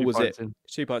pool was it?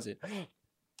 2 pints in.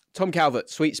 Tom Calvert,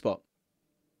 sweet spot.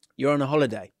 You're on a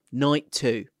holiday, night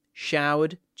 2,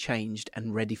 showered, changed,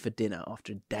 and ready for dinner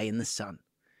after a day in the sun.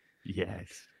 Yes.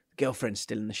 Girlfriend's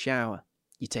still in the shower.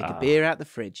 You take a beer out the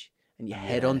fridge and you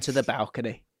head onto the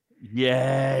balcony.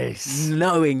 Yes.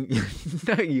 Knowing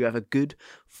you have a good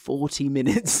 40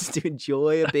 minutes to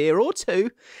enjoy a beer or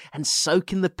two and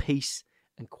soak in the peace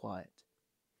and quiet.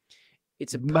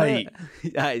 It's mate.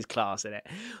 That is class, isn't it?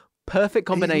 Perfect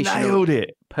combination. He nailed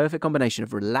it. Perfect combination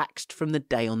of relaxed from the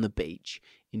day on the beach,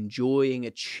 enjoying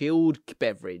a chilled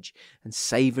beverage, and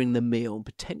savouring the meal and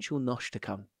potential nosh to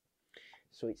come.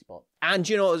 Sweet spot. And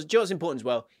do you know what's important as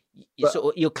well?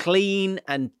 You're clean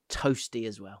and toasty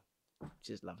as well, which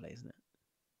is lovely, isn't it?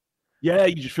 Yeah,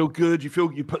 you just feel good. You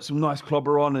put some nice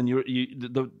clobber on, and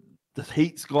the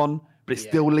heat's gone. but it's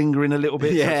still lingering a little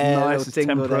bit. Yeah, so it's nice, it's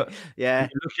temperate. Yeah.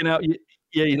 You're looking out,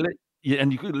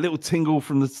 and you got a little tingle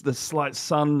from the slight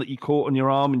sun that you caught on your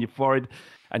arm and your forehead,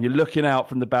 and you're looking out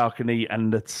from the balcony,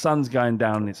 and the sun's going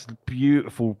down. And it's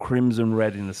beautiful crimson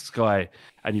red in the sky,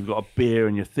 and you've got a beer,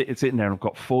 and you're sitting there, and I've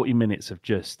got 40 minutes of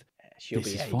just. She'll this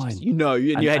be is ages. fine. You know,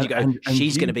 in your head you go, and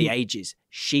she's going to be ages.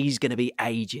 She's going to be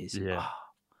ages. Yeah.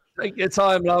 Take your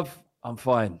time, love. I'm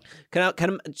fine. Can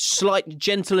I slight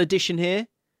gentle addition here?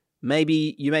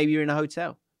 Maybe you're in a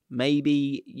hotel.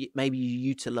 Maybe you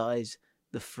utilize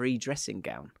the free dressing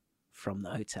gown from the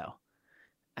hotel.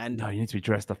 And no, you need to be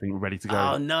dressed up and ready to go.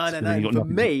 Oh no! For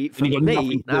me,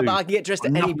 but I can get dressed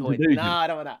at any point. No, I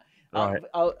don't want that. Right.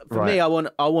 For me, I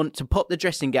want to pop the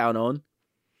dressing gown on,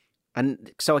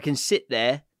 and so I can sit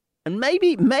there and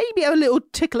maybe have a little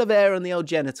tickle of air on the old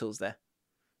genitals there.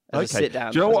 Okay. Sit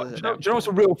down. Do you know what? Do you know what's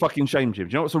a real fucking shame, Jim?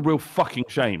 Do you know what's a real fucking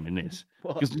shame in this?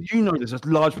 Because you know there's a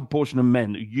large proportion of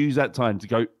men who use that time to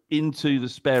go into the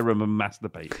spare room and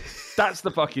masturbate. That's the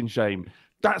fucking shame.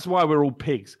 That's why we're all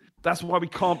pigs. That's why we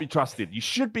can't be trusted. You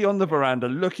should be on the veranda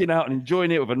looking out and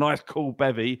enjoying it with a nice cool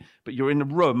bevy, but you're in the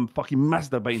room fucking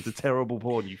masturbating to terrible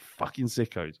porn, you fucking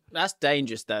sickos. That's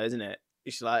dangerous though, isn't it?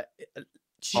 It's like...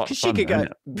 She fun, could go,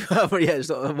 yeah,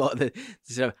 sort of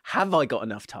so have I got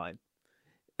enough time?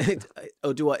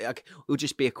 Or do I? It'll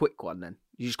just be a quick one then.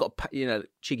 You just got,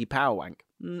 cheeky power wank.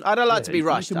 I don't like to be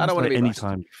rushed. I don't want to be rushed. I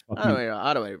don't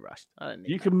want to be rushed.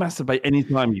 You can masturbate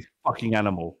anytime, you fucking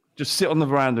animal. Just sit on the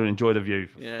veranda and enjoy the view.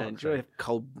 Yeah, enjoy the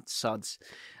cold suds.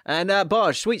 And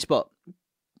Barge, sweet spot.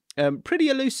 Pretty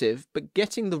elusive, but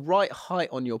getting the right height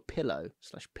on your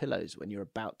pillow/pillows when you're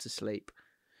about to sleep.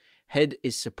 Head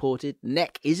is supported,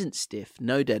 neck isn't stiff,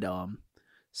 no dead arm,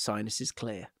 sinus is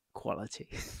clear, quality.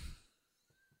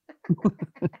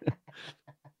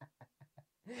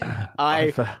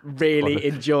 I really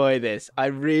enjoy this. I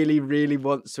really, really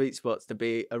want Sweet Spots to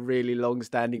be a really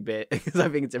long-standing bit because I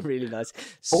think it's a really nice,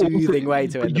 soothing way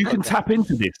to end. You can tap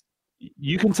into this.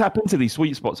 You can tap into these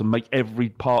sweet spots and make every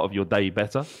part of your day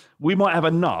better. We might have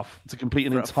enough to complete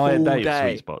an entire day of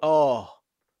sweet spots. Oh,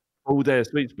 all day of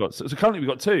sweet spots. So currently we've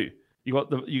got two. You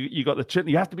got the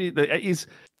you have to be. It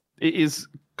is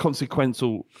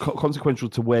consequential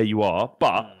to where you are,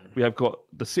 but we have got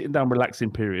the sitting down,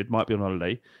 relaxing period. Might be on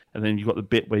holiday, and then you've got the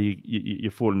bit where you're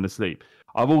falling asleep.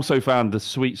 I've also found the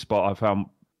sweet spot I found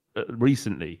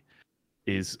recently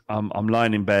is I'm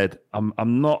lying in bed.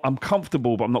 I'm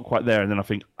comfortable, but I'm not quite there. And then I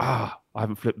think, I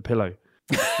haven't flipped the pillow.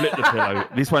 Flip the pillow.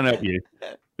 This won't help you.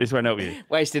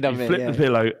 Wasted on me. Flip the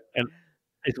pillow and.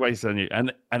 It's wasted on you,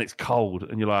 and it's cold,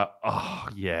 and you're like, oh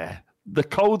yeah. The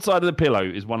cold side of the pillow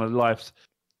is one of life's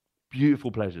beautiful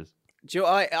pleasures. Do you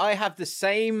know, I have the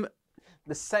same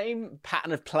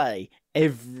pattern of play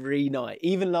every night,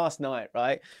 even last night,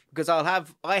 right? Because I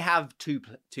have two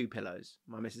pillows.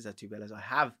 My missus has two pillows. I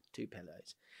have two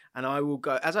pillows, and I will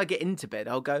go as I get into bed.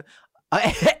 I'll go.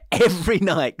 Every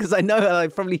night, because I know I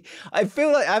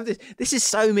feel like I have this. This is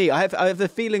so me. I have the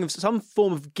feeling of some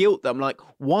form of guilt that I'm like,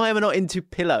 why am I not into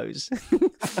pillows?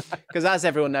 Because as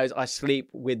everyone knows, I sleep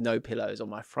with no pillows on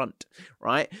my front,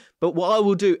 right? But what I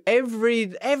will do every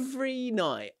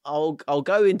night, I'll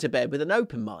go into bed with an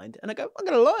open mind, and I go, I'm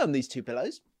going to lie on these two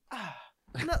pillows.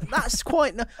 That's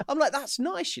quite. I'm like, that's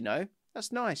nice,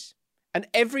 that's nice. And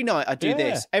every night I do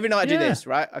this. Every night I do this,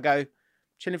 right? I go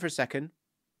chilling for a second.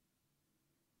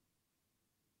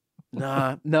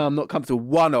 No, I'm not comfortable.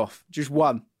 One off. Just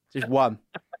one.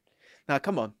 Now,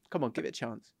 come on. Give it a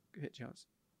chance.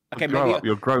 Okay,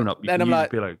 you're grown up. Then I'm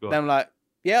like,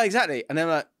 yeah, exactly. And then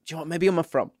I'm like, do you know what? Maybe on my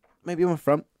front. Get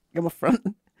on my front.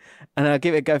 And I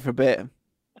give it a go for a bit.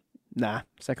 Nah,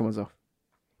 second one's off.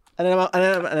 And then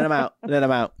I'm out.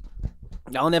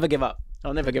 I'll never give up.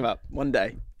 One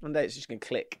day it's just gonna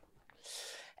click.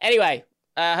 Anyway.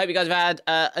 I hope you guys have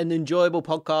had an enjoyable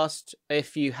podcast.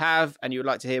 If you have and you would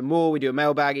like to hear more, we do a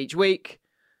mailbag each week.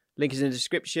 Link is in the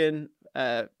description.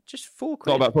 Just £4.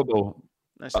 Not about football.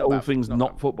 No, all things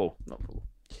not football. Not football.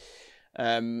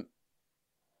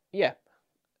 Yeah.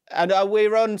 And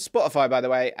we're on Spotify, by the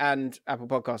way, and Apple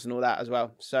Podcasts and all that as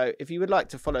well. So if you would like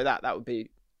to follow that would be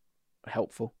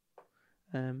helpful.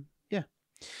 Yeah.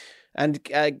 And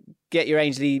get your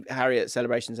Ainsley Harriet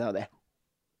celebrations out there.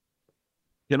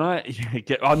 Can I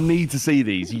need to see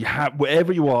these. You have,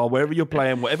 wherever you are, wherever you're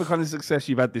playing, whatever kind of success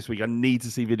you've had this week, I need to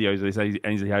see videos of this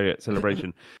Ainsley Harriet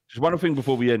celebration. Just one thing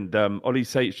before we end. Ollie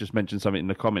Sates just mentioned something in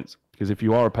the comments, because if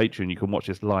you are a patron, you can watch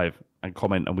this live and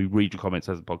comment, and we read your comments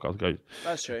as the podcast goes.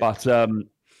 That's true. But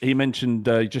he mentioned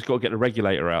you just got to get the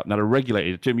regulator out. Now, the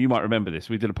regulator, Jim, you might remember this.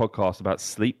 We did a podcast about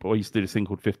sleep, or I used to do this thing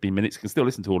called 15 Minutes. You can still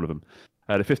listen to all of them.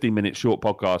 had a 15-minute short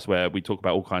podcast where we talk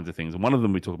about all kinds of things. And one of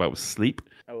them we talk about was sleep.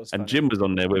 And Jim was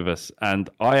on there with us. And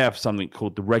I have something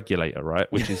called the regulator,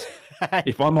 right? Which is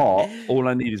if I'm hot, all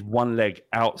I need is one leg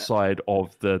outside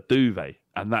of the duvet.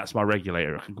 And that's my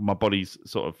regulator. My body's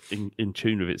sort of in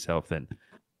tune with itself then.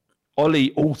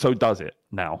 Ollie also does it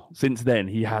now. Since then,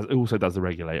 he also does the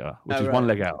regulator, which is one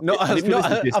leg out. I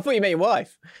thought you meant your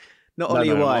wife. Not Ollie,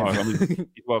 your wife. I mean,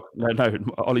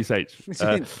 no, Ollie Sage.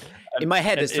 In my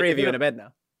head, there's three of you in a bed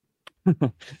now.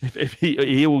 if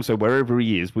he also, wherever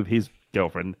he is with his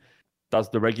girlfriend, does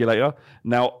the regulator.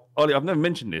 Now, Ollie, I've never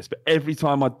mentioned this, but every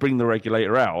time I bring the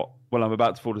regulator out when I'm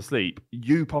about to fall asleep,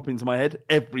 you pop into my head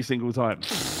every single time.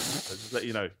 So just let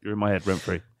you know, you're in my head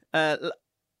rent-free.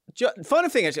 Final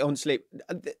thing actually on sleep.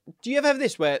 Do you ever have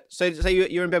this where, so say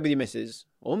you're in bed with your missus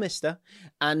or mister,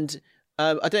 and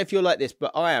I don't know if you're like this,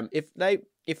 but I am.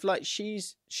 If like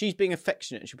she's being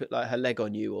affectionate and she put like her leg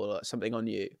on you or like something on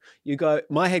you,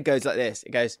 my head goes like this.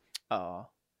 It goes, ah,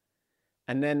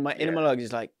 and then my inner monologue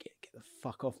is like, get the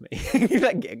fuck off me.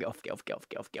 Like, get off.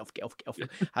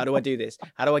 How do I do this?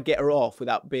 How do I get her off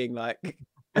without being like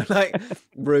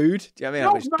rude? Do you know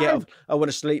what I mean? Get off. I want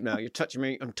to sleep now. You're touching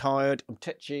me. I'm tired. I'm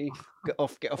touchy. Get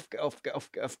off.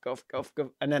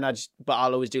 And then but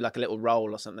I'll always do like a little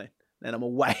roll or something. Then I'm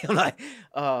away. I'm like,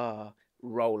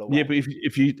 roll away. Yeah, but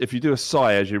if you do a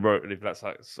sigh as you wrote, if that's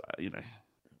like, you know.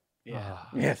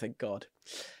 Yeah, thank God.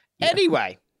 Yeah.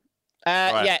 Anyway,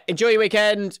 enjoy your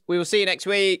weekend. We will see you next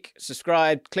week.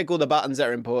 Subscribe, click all the buttons that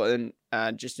are important,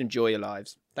 and just enjoy your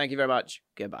lives. Thank you very much.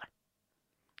 Goodbye.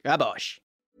 Gabosh.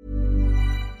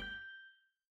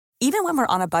 Even when we're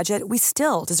on a budget, we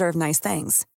still deserve nice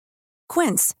things.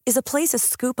 Quince is a place to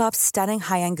scoop up stunning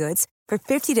high-end goods for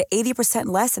 50 to 80%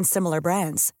 less than similar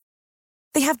brands.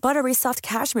 They have buttery soft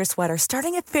cashmere sweaters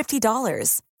starting at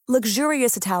 $50,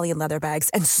 luxurious Italian leather bags,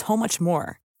 and so much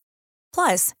more.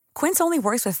 Plus, Quince only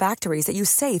works with factories that use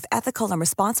safe, ethical, and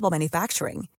responsible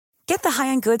manufacturing. Get the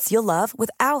high-end goods you'll love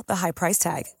without the high price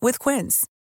tag with Quince.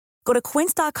 Go to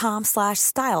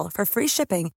quince.com/style for free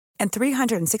shipping and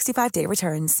 365-day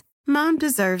returns. Mom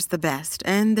deserves the best,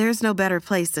 and there's no better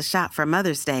place to shop for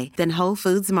Mother's Day than Whole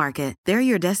Foods Market. They're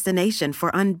your destination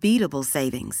for unbeatable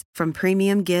savings, from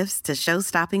premium gifts to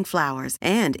show-stopping flowers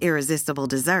and irresistible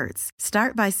desserts.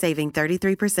 Start by saving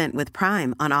 33% with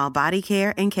Prime on all body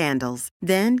care and candles.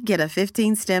 Then get a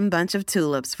 15-stem bunch of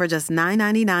tulips for just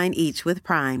 $9.99 each with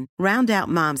Prime. Round out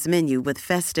Mom's menu with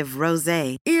festive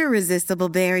rosé, irresistible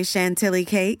berry chantilly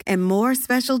cake, and more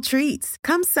special treats.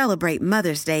 Come celebrate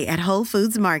Mother's Day at Whole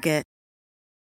Foods Market.